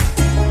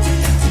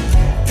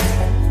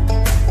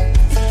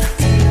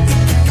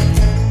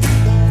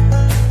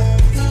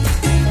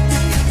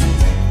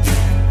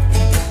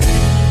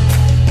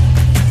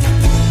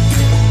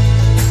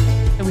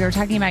 We were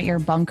talking about your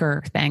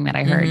bunker thing that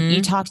I heard. Mm-hmm.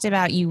 You talked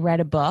about you read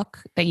a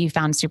book that you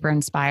found super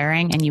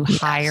inspiring and you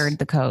hired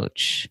the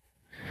coach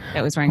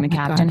that was wearing the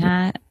captain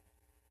hat.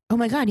 Oh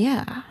my God,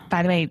 yeah.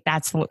 By the way,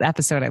 that's the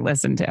episode I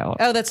listened to.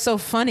 Oh, that's so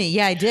funny.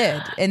 Yeah, I did.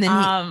 And then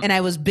and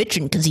I was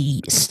bitching because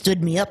he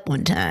stood me up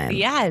one time.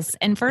 Yes.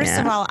 And first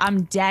of all,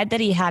 I'm dead that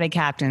he had a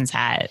captain's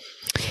hat.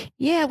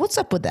 Yeah, what's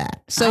up with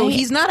that? So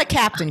he's not a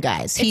captain,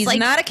 guys. He's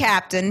not a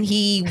captain.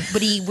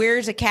 but he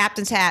wears a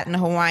captain's hat and a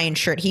Hawaiian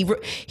shirt. He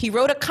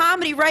wrote a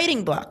comedy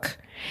writing book.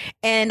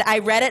 And I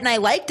read it and I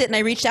liked it and I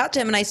reached out to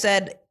him and I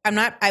said,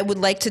 I would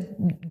like to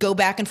go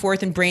back and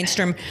forth and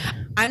brainstorm.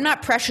 I'm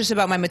not precious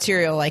about my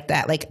material like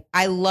that. Like,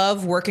 I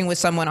love working with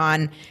someone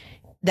on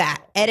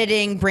that,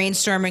 editing,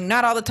 brainstorming,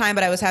 not all the time,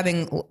 but I was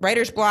having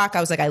writer's block. I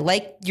was like, I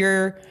like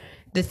the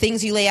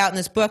things you lay out in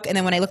this book. And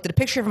then when I looked at a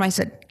picture of him, I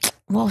said,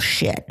 well,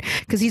 shit,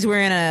 because he's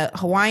wearing a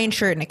Hawaiian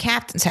shirt and a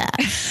captain's hat.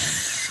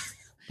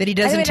 That he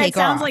doesn't take off.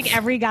 That sounds like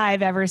every guy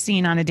I've ever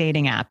seen on a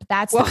dating app.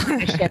 That's the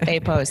kind of shit they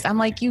post. I'm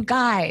like, you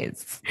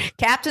guys.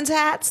 Captain's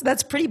hats?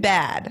 That's pretty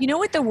bad. You know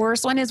what the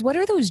worst one is? What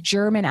are those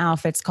German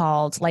outfits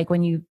called? Like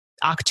when you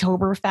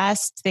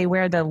Oktoberfest, they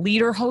wear the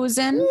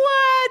lederhosen.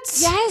 What?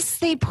 Yes,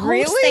 they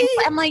post things.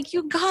 I'm like,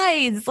 you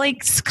guys,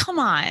 like, come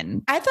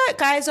on. I thought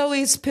guys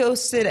always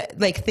posted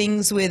like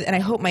things with, and I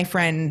hope my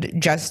friend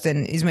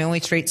Justin is my only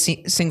straight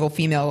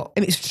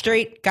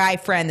straight guy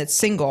friend that's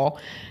single.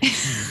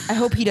 I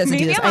hope he doesn't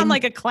do this. Maybe I'm on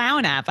like a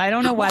clown app. I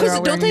don't know why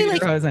they're wearing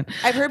lederhosen.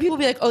 I've heard people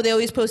be like, oh, they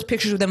always post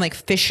pictures with them like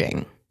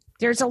fishing.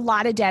 There's a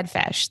lot of dead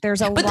fish.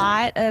 There's a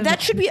lot of...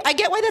 That should be... I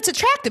get why that's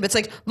attractive. It's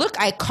like, look,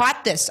 I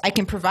caught this. I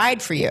can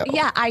provide for you.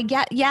 Yeah,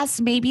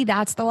 yes, maybe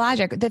that's the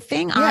logic. The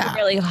thing I'm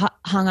really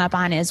hung up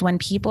on is when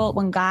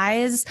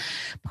guys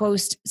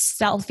post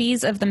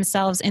selfies of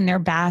themselves in their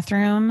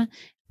bathroom,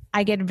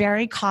 I get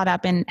very caught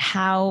up in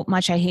how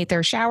much I hate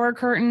their shower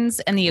curtains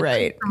and the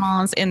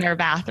accoutrements in their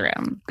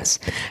bathroom.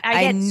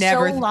 I get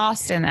so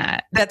lost in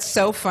that. That's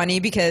so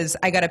funny because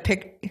I got a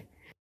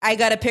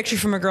picture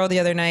from a girl the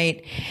other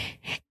night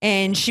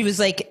and she was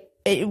like,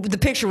 the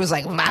picture was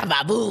like,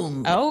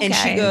 boom.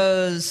 Okay.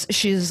 And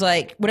she's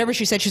like, whatever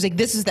she said, she's like,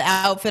 this is the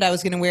outfit I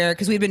was going to wear.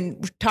 Cause we've been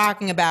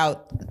talking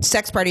about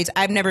sex parties.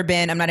 I've never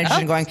been, I'm not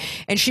interested in going.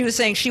 And she was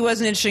saying she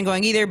wasn't interested in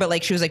going either, but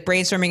like, she was like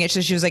brainstorming it.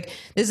 So she was like,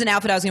 this is an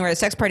outfit I was going to wear at a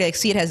sex party. Like,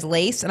 see, it has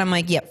lace. And I'm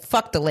like, yeah,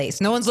 fuck the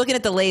lace. No one's looking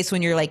at the lace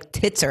when your like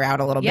tits are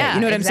out a little bit. You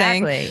know what I'm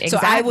saying? Exactly. So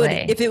I would,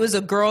 if it was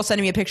a girl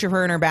sending me a picture of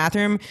her in her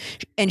bathroom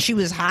and she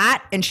was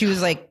hot and she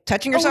was like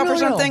touching herself or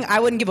something, I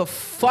wouldn't give a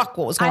fuck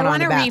what was going on in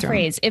the bathroom. I want to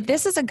rephrase. If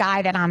this is a guy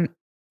that I'm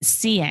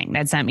seeing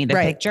that sent me the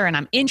picture and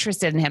I'm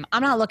interested in him,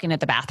 I'm not looking at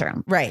the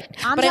bathroom. Right.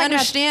 But I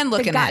understand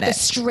looking at it. The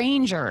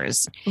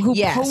strangers who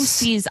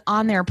post these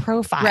on their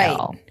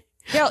profile.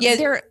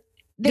 Right.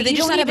 Do they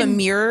just not have a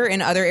mirror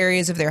in other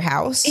areas of their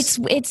house?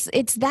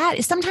 It's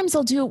that. Sometimes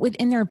they'll do it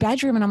within their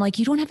bedroom and I'm like,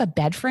 you don't have a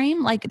bed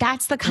frame? Like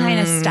that's the kind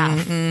of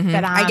stuff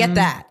that I get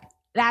that.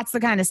 That's the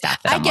kind of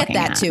stuff that I get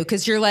that too.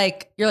 Cause you're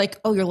like,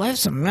 oh, your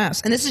life's a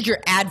mess. And this is your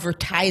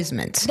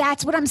advertisement.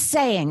 That's what I'm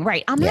saying.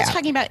 Right. I'm not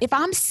talking about if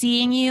I'm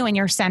seeing you and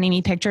you're sending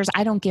me pictures,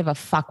 I don't give a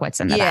fuck what's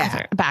in the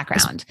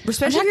background.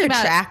 Especially if you're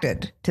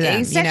attracted to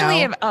them.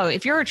 Especially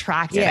if you're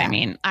attractive, I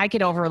mean, I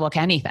could overlook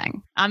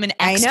anything. I'm an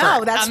expert. I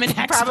know. That's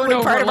probably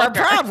part of our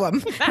problem.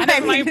 That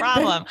is my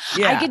problem.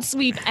 I could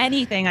sweep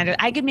anything under.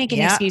 I could make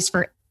an excuse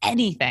for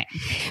anything,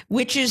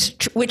 which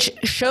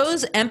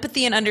shows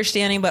empathy and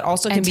understanding, but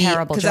also can be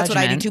terrible because that's what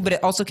I do too. But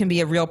it also can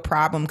be a real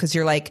problem because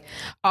you're like,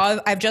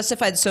 I've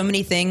justified so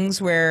many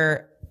things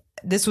where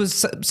this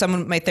was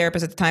someone, my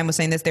therapist at the time was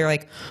saying this. They're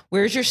like,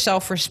 where's your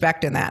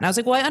self-respect in that? And I was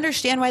like, well, I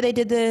understand why they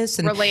did this.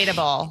 And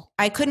relatable.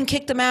 I couldn't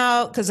kick them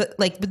out because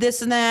like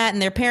this and that,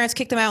 and their parents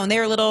kicked them out when they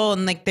were little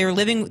and like they were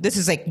living. This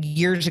is like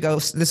years ago.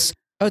 This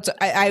Oh,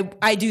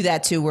 I do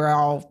that too,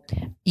 where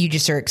you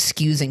just are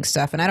excusing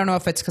stuff. And I don't know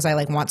if it's because I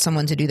like want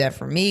someone to do that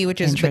for me, but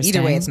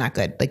either way, it's not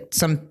good. Like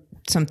some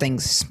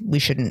things we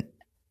shouldn't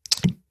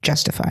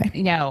justify.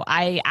 No,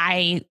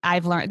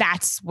 I've learned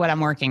that's what I'm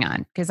working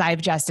on, because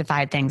I've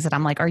justified things that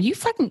I'm like, are you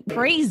fucking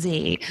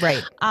crazy?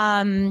 Right.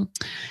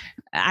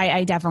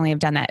 I definitely have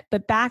done that.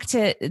 But back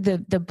to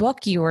the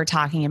book you were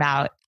talking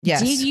about.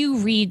 Yes. Did you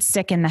read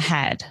Sick in the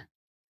Head?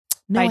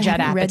 No, by I Judd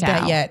haven't read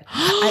that Apatow? yet.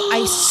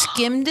 I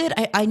skimmed it.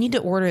 I need to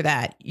order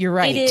that. You're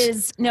right. It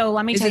is. No,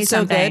 let me tell you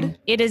something. So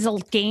it is a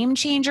game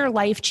changer,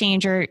 life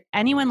changer.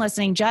 Anyone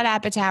listening, Judd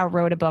Apatow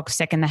wrote a book,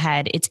 Sick in the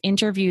Head. It's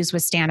interviews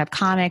with stand-up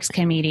comics,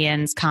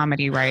 comedians,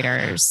 comedy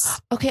writers.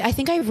 Okay, I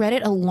think I read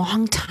it a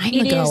long time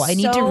ago. I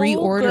need to so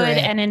reorder good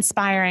it. and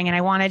inspiring. And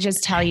I want to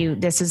just tell you,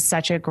 this is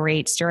such a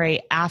great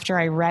story. After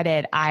I read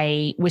it,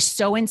 I was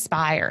so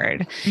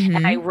inspired. Mm-hmm.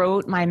 And I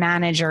wrote my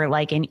manager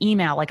like an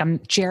email, like a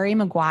Jerry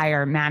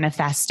Maguire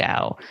manifesto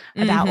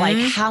about like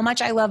how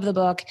much I love the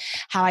book,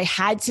 how I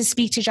had to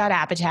speak to Judd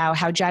Apatow,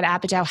 how Judd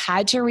Apatow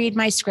had to read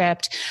my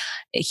script.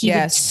 He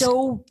would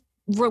so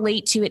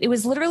relate to it. It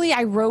was literally,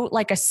 I wrote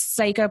like a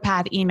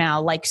psychopath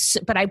email,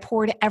 but I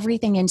poured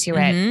everything into it.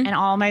 And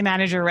all my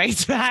manager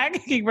writes back,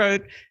 he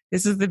wrote,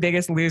 "This is the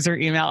biggest loser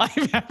email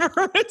I've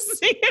ever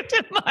received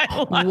in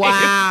my life."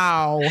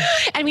 Wow.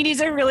 I mean,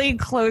 he's a really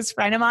close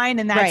friend of mine,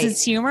 and that's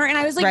his humor. And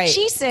I was like,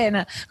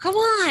 Jason, come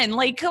on.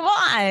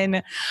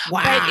 Wow.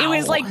 But it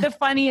was like the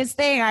funniest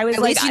thing. I was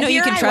At least you know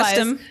you can trust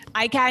him.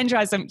 I can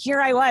trust him. Here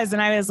I was.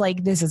 And I was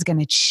like, this is going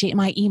to change.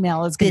 My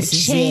email is going to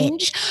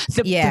change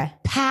the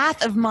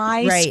path of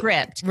my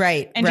script.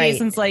 Right. And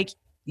Jason's like,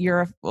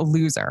 "You're a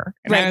loser."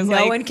 And I was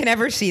no one can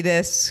ever see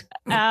this.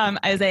 I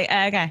was like,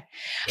 okay.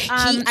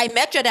 I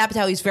met Judd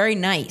Apatow. He's very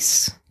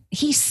nice.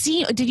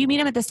 Did you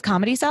meet him at this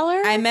Comedy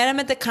Cellar? I met him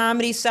at the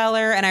Comedy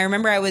Cellar, and I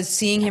remember I was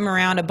seeing him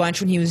around a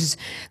bunch when he was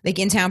like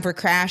in town for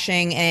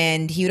Crashing,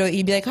 and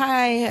he'd be like,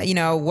 "Hi,"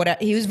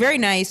 he was very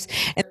nice.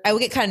 And I would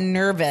get kind of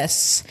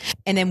nervous,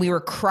 and then we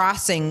were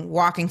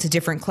walking to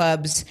different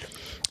clubs.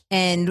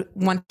 And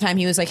one time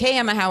he was like, "Hey,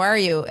 Emma, how are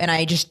you?" And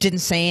I just didn't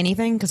say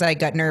anything because I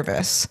got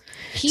nervous.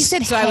 He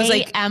said, so "Hey, I was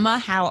like, Emma,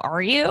 how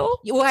are you?"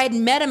 Well, I had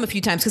met him a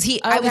few times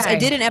because I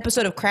did an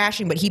episode of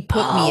Crashing, but he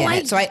put me in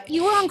it. So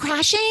you were on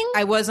Crashing?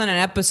 I was on an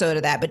episode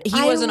of that, but he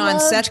wasn't on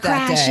set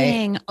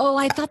Crashing. that day. Oh,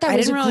 I thought that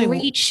was a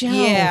great show.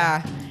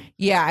 Yeah.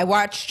 Yeah, I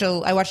watched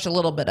a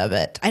little bit of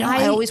it.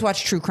 I always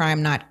watch true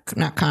crime, not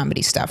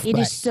comedy stuff. It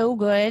is so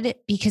good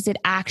because it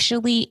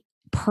actually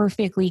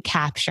perfectly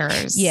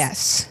captures.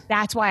 Yes.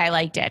 That's why I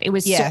liked it. It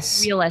was so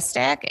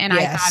realistic, and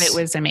I thought it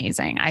was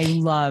amazing. I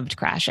loved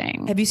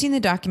Crashing. Have you seen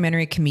the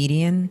documentary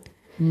Comedian?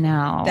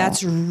 No.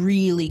 That's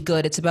really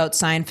good. It's about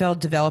Seinfeld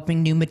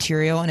developing new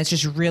material, and it's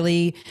just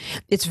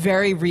it's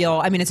very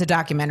real. I mean, it's a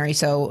documentary,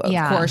 so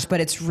of course,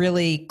 but it's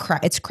really,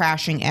 it's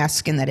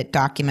Crashing-esque in that it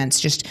documents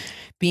just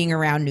being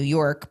around New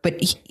York.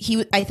 But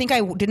I think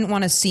I didn't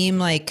want to seem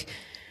like,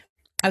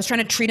 I was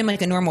trying to treat him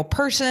like a normal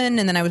person,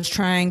 and then I was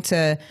trying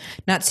to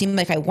not seem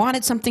like I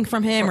wanted something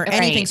from him or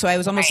anything. So I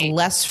was almost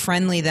less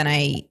friendly than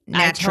I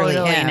naturally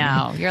am.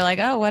 Know. You're like,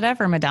 "Oh,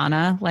 whatever,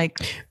 Madonna." Like,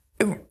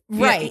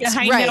 right.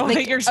 I know like,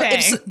 what you're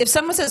saying. If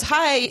someone says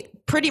hi,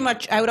 pretty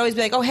much I would always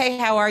be like, "Oh, hey,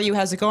 how are you?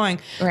 How's it going?"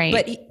 Right.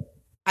 But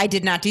I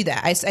did not do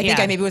that. I think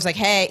I maybe was like,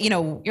 "Hey,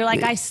 You're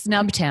like, I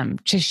snubbed him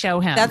to show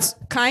him." That's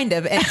kind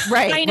of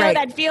right. I know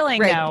that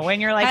feeling though, when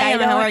you're like, "Hi,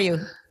 how are you?"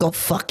 Go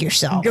fuck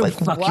yourself. Go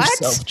fuck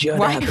yourself, Judd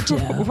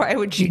Apatow. Why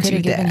would you could do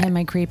have that? given him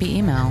my creepy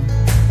email.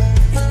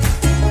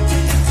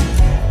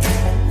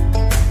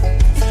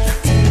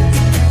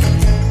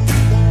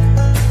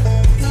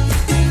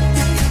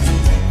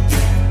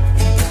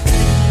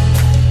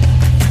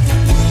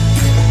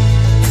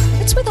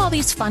 What's with all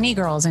these funny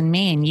girls in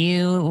Maine?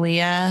 You,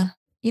 Leah?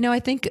 I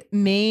think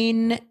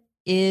Maine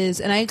is,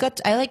 and I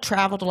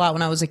traveled a lot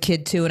when I was a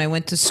kid too, and I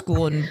went to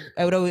school, and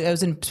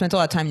spent a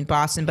lot of time in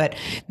Boston. But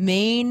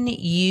Maine,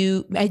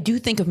 I do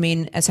think of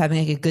Maine as having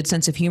like a good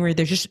sense of humor.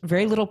 There's just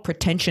very little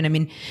pretension. I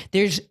mean,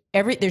 there's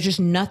just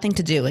nothing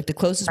to do. Like the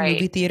closest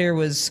movie theater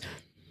was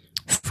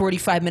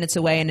 45 minutes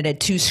away, and it had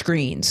 2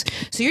 screens.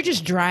 So you're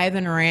just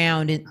driving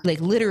around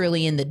like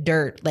literally in the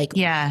dirt, like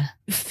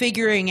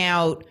figuring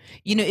out,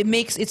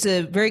 it's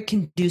a very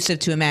conducive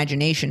to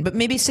imagination, but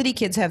maybe city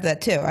kids have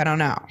that too. I don't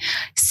know.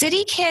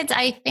 City kids,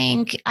 I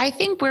think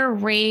we're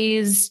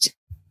raised,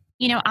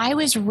 I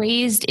was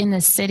raised in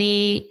the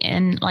city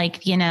in the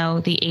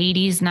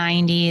 80s,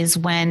 90s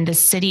when the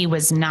city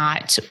was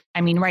not,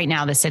 right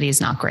now the city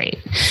is not great,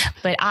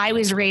 but I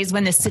was raised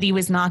when the city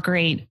was not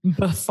great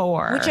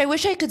before. Which I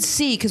wish I could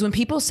see, because when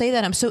people say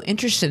that, I'm so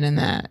interested in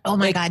that. Oh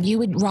my God. You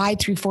would ride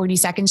through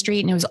 42nd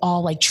Street and it was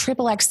all like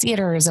XXX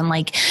theaters and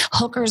like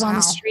hookers on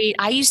the street.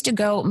 I used to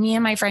go, me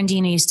and my friend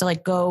Dina used to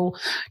like go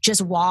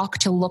just walk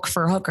to look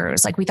for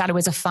hookers. Like we thought it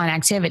was a fun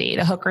activity.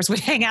 The hookers would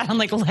hang out on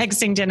like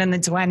Lexington in the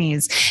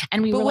 20s.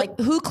 And we were like,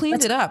 who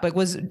cleaned it up? Like,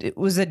 was it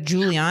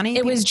Giuliani?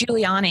 It was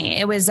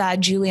Giuliani.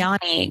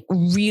 Giuliani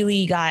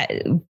really got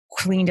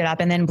cleaned it up,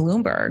 and then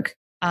Bloomberg.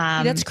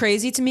 That's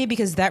crazy to me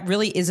because that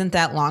really isn't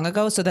that long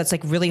ago. So that's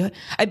like really,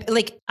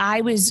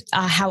 I was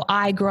how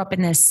I grew up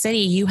in this city.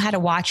 You had to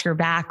watch your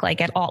back,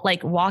 like at all,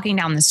 like walking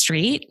down the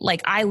street.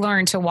 Like I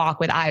learned to walk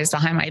with eyes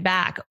behind my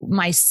back.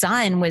 My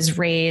son was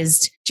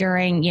raised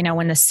during,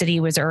 when the city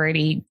was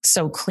already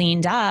so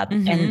cleaned up,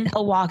 and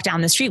he'll walk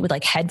down the street with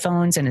like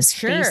headphones and his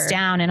face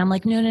down. And I'm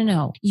like,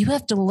 no, you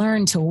have to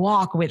learn to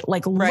walk with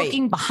like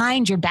looking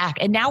behind your back.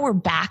 And now we're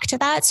back to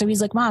that. So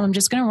he's like, Mom, I'm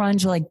just going to run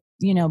to like,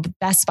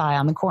 Best Buy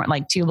on the corner,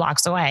 like 2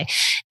 blocks away.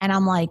 And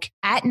I'm like,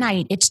 at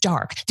night, it's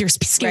dark. There's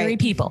scary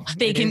people.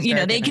 They can,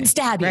 they can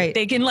stab you.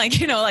 They can like,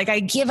 I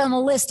give him a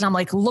list and I'm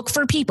like, look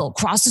for people,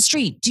 cross the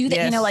street, do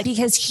that,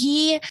 because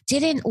he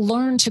didn't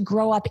learn to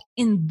grow up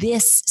in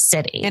this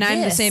city. And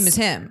I'm the same as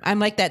him. I'm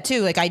like that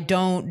too. Like I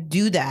don't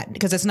do that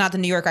because it's not the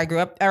New York I grew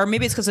up, or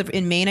maybe it's because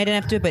in Maine, I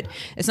didn't have to, but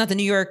it's not the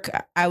New York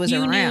I was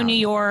around. You knew New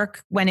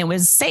York when it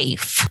was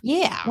safe.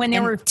 Yeah. When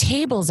there were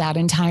tables out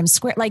in Times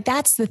Square. Like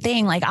that's the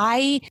thing. Like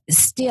I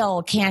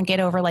still can't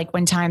get over like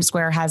when Times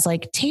Square has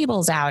like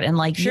tables out and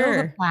like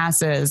yoga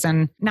classes,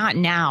 and not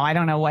now. I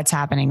don't know what's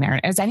happening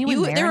there. Is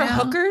anyone there? There were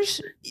now?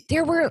 hookers?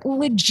 There were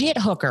legit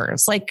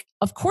hookers. Like,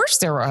 of course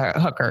there were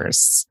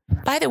hookers.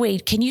 By the way,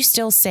 can you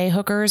still say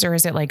hookers or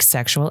is it like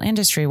sexual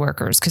industry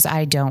workers? Because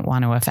I don't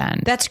want to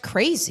offend. That's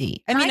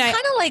crazy. I mean, I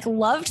kind of like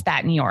loved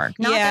that New York.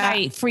 Not that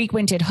I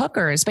frequented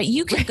hookers, but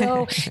you could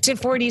go to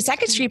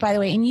 42nd Street, by the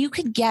way, and you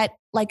could get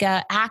like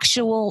a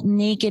actual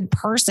naked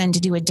person to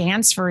do a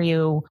dance for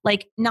you,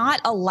 like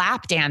not a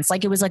lap dance,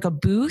 like it was like a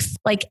booth,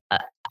 like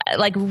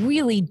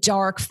really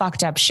dark,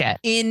 fucked up shit.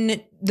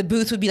 In the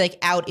booth would be like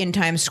out in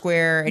Times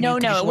Square. And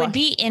it would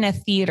be in a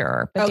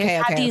theater, but they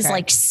had these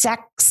like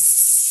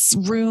sex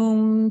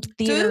room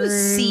theaters. So it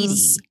was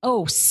seedy.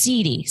 Oh,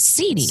 seedy.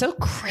 So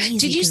crazy.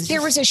 Did you?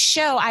 There was a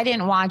show. I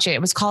didn't watch it.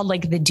 It was called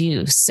like The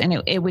Deuce,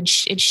 and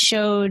it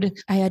showed.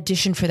 I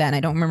auditioned for that, and I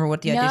don't remember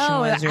what the audition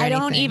was. I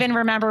don't even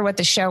remember what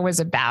the show was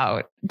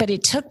about. But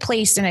it took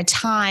place in a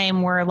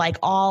time where like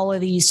all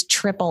of these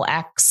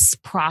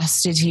XXX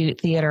prostitute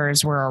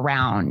theaters were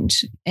around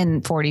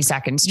in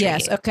 42nd Street.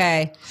 Yes.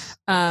 Okay.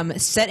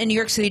 Set in New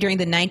York City during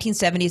the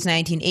 1970s,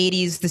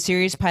 1980s. The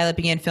series pilot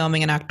began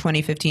filming in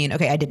 2015.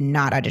 Okay. I did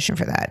not audition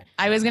for that.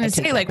 I was going to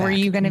say, like, were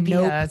you going to be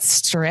a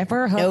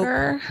stripper,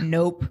 hooker?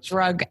 Nope.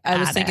 Drug addict. I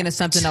was thinking of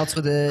something else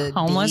with a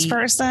homeless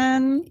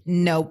person.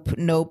 Nope.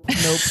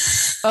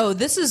 Oh,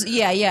 this is,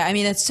 yeah. I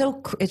mean, it's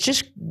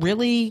just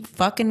really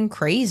fucking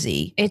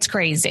crazy. It's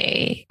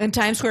crazy. And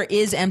Times Square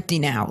is empty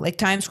now. Like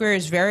Times Square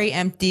is very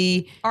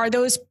empty. Are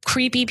those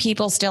creepy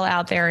people still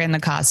out there in the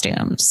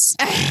costumes?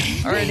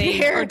 Or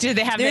did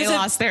they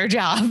lost their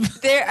job?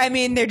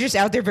 They're just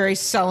out there very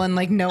sullen,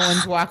 like no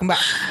one's walking by.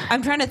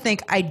 I'm trying to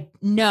think.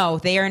 No,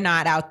 they are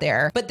not out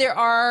there. But there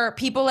are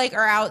people like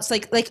are out.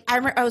 Like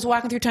I was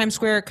walking through Times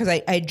Square because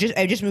I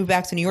just moved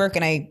back to New York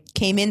and I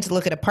came in to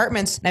look at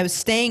apartments and I was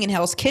staying in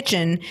Hell's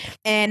Kitchen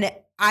and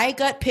I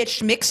got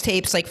pitched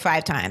mixtapes like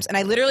 5 times. And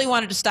I literally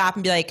wanted to stop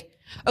and be like,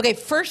 okay,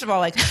 first of all,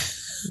 like,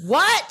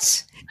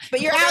 what?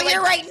 But you're out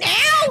here right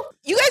now?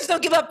 You guys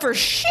don't give up for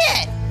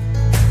shit.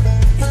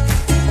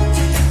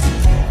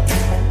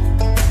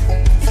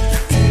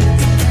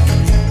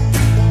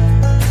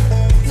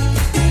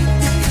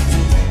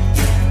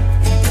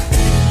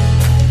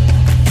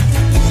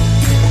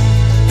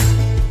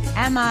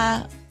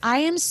 Emma, I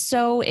am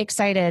so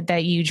excited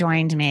that you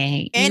joined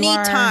me.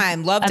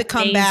 Anytime. Love to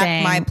come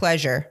back. My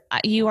pleasure.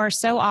 You are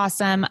so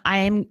awesome.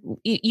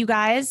 You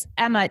guys,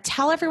 Emma,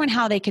 tell everyone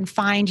how they can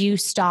find you,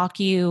 stalk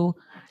you,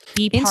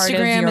 be part of your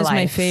life. Instagram is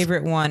my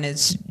favorite one.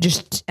 It's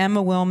just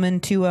Emma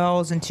Willman, 2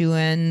 L's and 2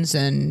 N's.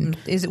 And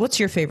what's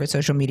your favorite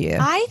social media?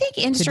 I think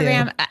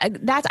Instagram,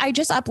 I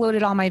just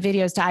uploaded all my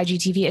videos to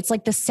IGTV. It's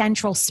like the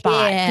central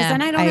spot. Because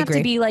then I don't have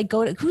to be like,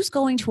 who's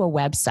going to a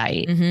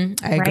website?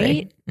 Mm-hmm, I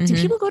agree. Mm-hmm. Do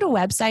people go to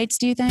websites,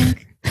 do you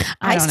think?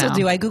 I still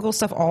do. I Google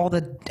stuff all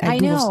the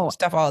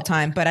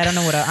time, but I don't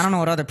know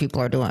what other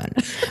people are doing.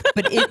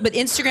 but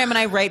Instagram and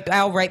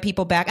I'll write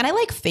people back, and I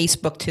like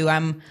Facebook too.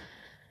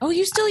 Oh,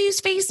 you still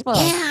use Facebook?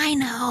 Yeah, I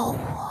know.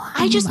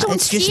 I just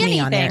don't see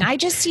anything. I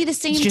just see the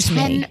same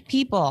 10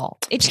 people.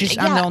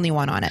 I'm the only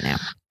one on it now.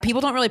 People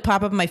don't really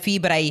pop up in my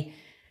feed, but I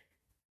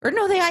do.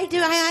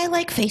 I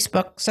like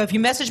Facebook. So if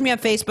you message me on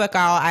Facebook,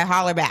 I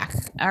holler back.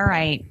 All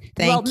right.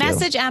 Thank you.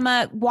 Message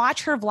Emma.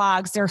 Watch her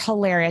vlogs. They're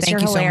hilarious.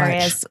 Thank you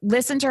hilarious. So much.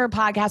 Listen to her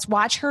podcast.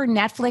 Watch her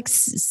Netflix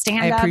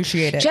stand-up. I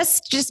appreciate it.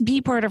 Just be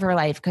part of her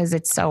life because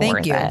it's so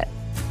worth it.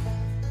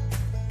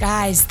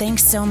 Guys,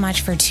 thanks so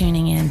much for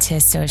tuning in to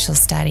Social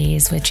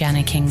Studies with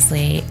Jenna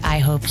Kingsley. I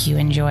hope you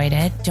enjoyed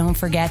it. Don't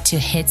forget to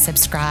hit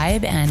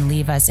subscribe and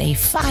leave us a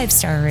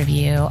 5-star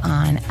review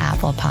on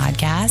Apple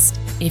Podcast.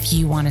 If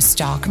you want to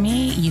stalk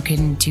me, you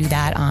can do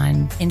that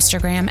on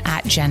Instagram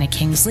at Jenna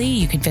Kingsley.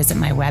 You can visit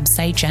my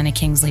website,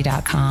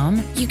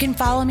 jennakingsley.com. You can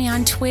follow me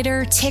on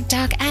Twitter,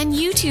 TikTok, and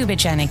YouTube at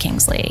Jenna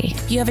Kingsley.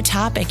 If you have a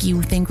topic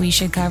you think we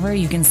should cover,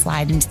 you can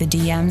slide into the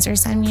DMs or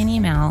send me an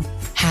email.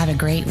 Have a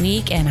great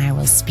week, and I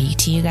will speak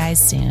to you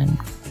guys soon.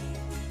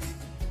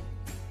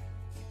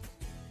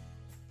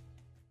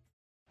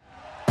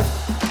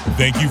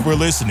 Thank you for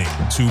listening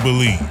to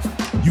Believe.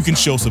 You can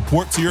show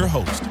support to your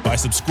host by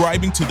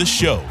subscribing to the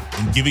show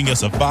and giving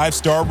us a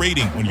 5-star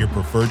rating on your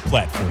preferred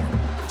platform.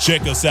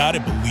 Check us out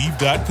at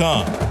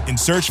Believe.com and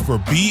search for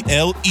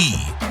BLEAV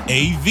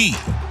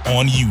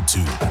on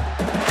YouTube.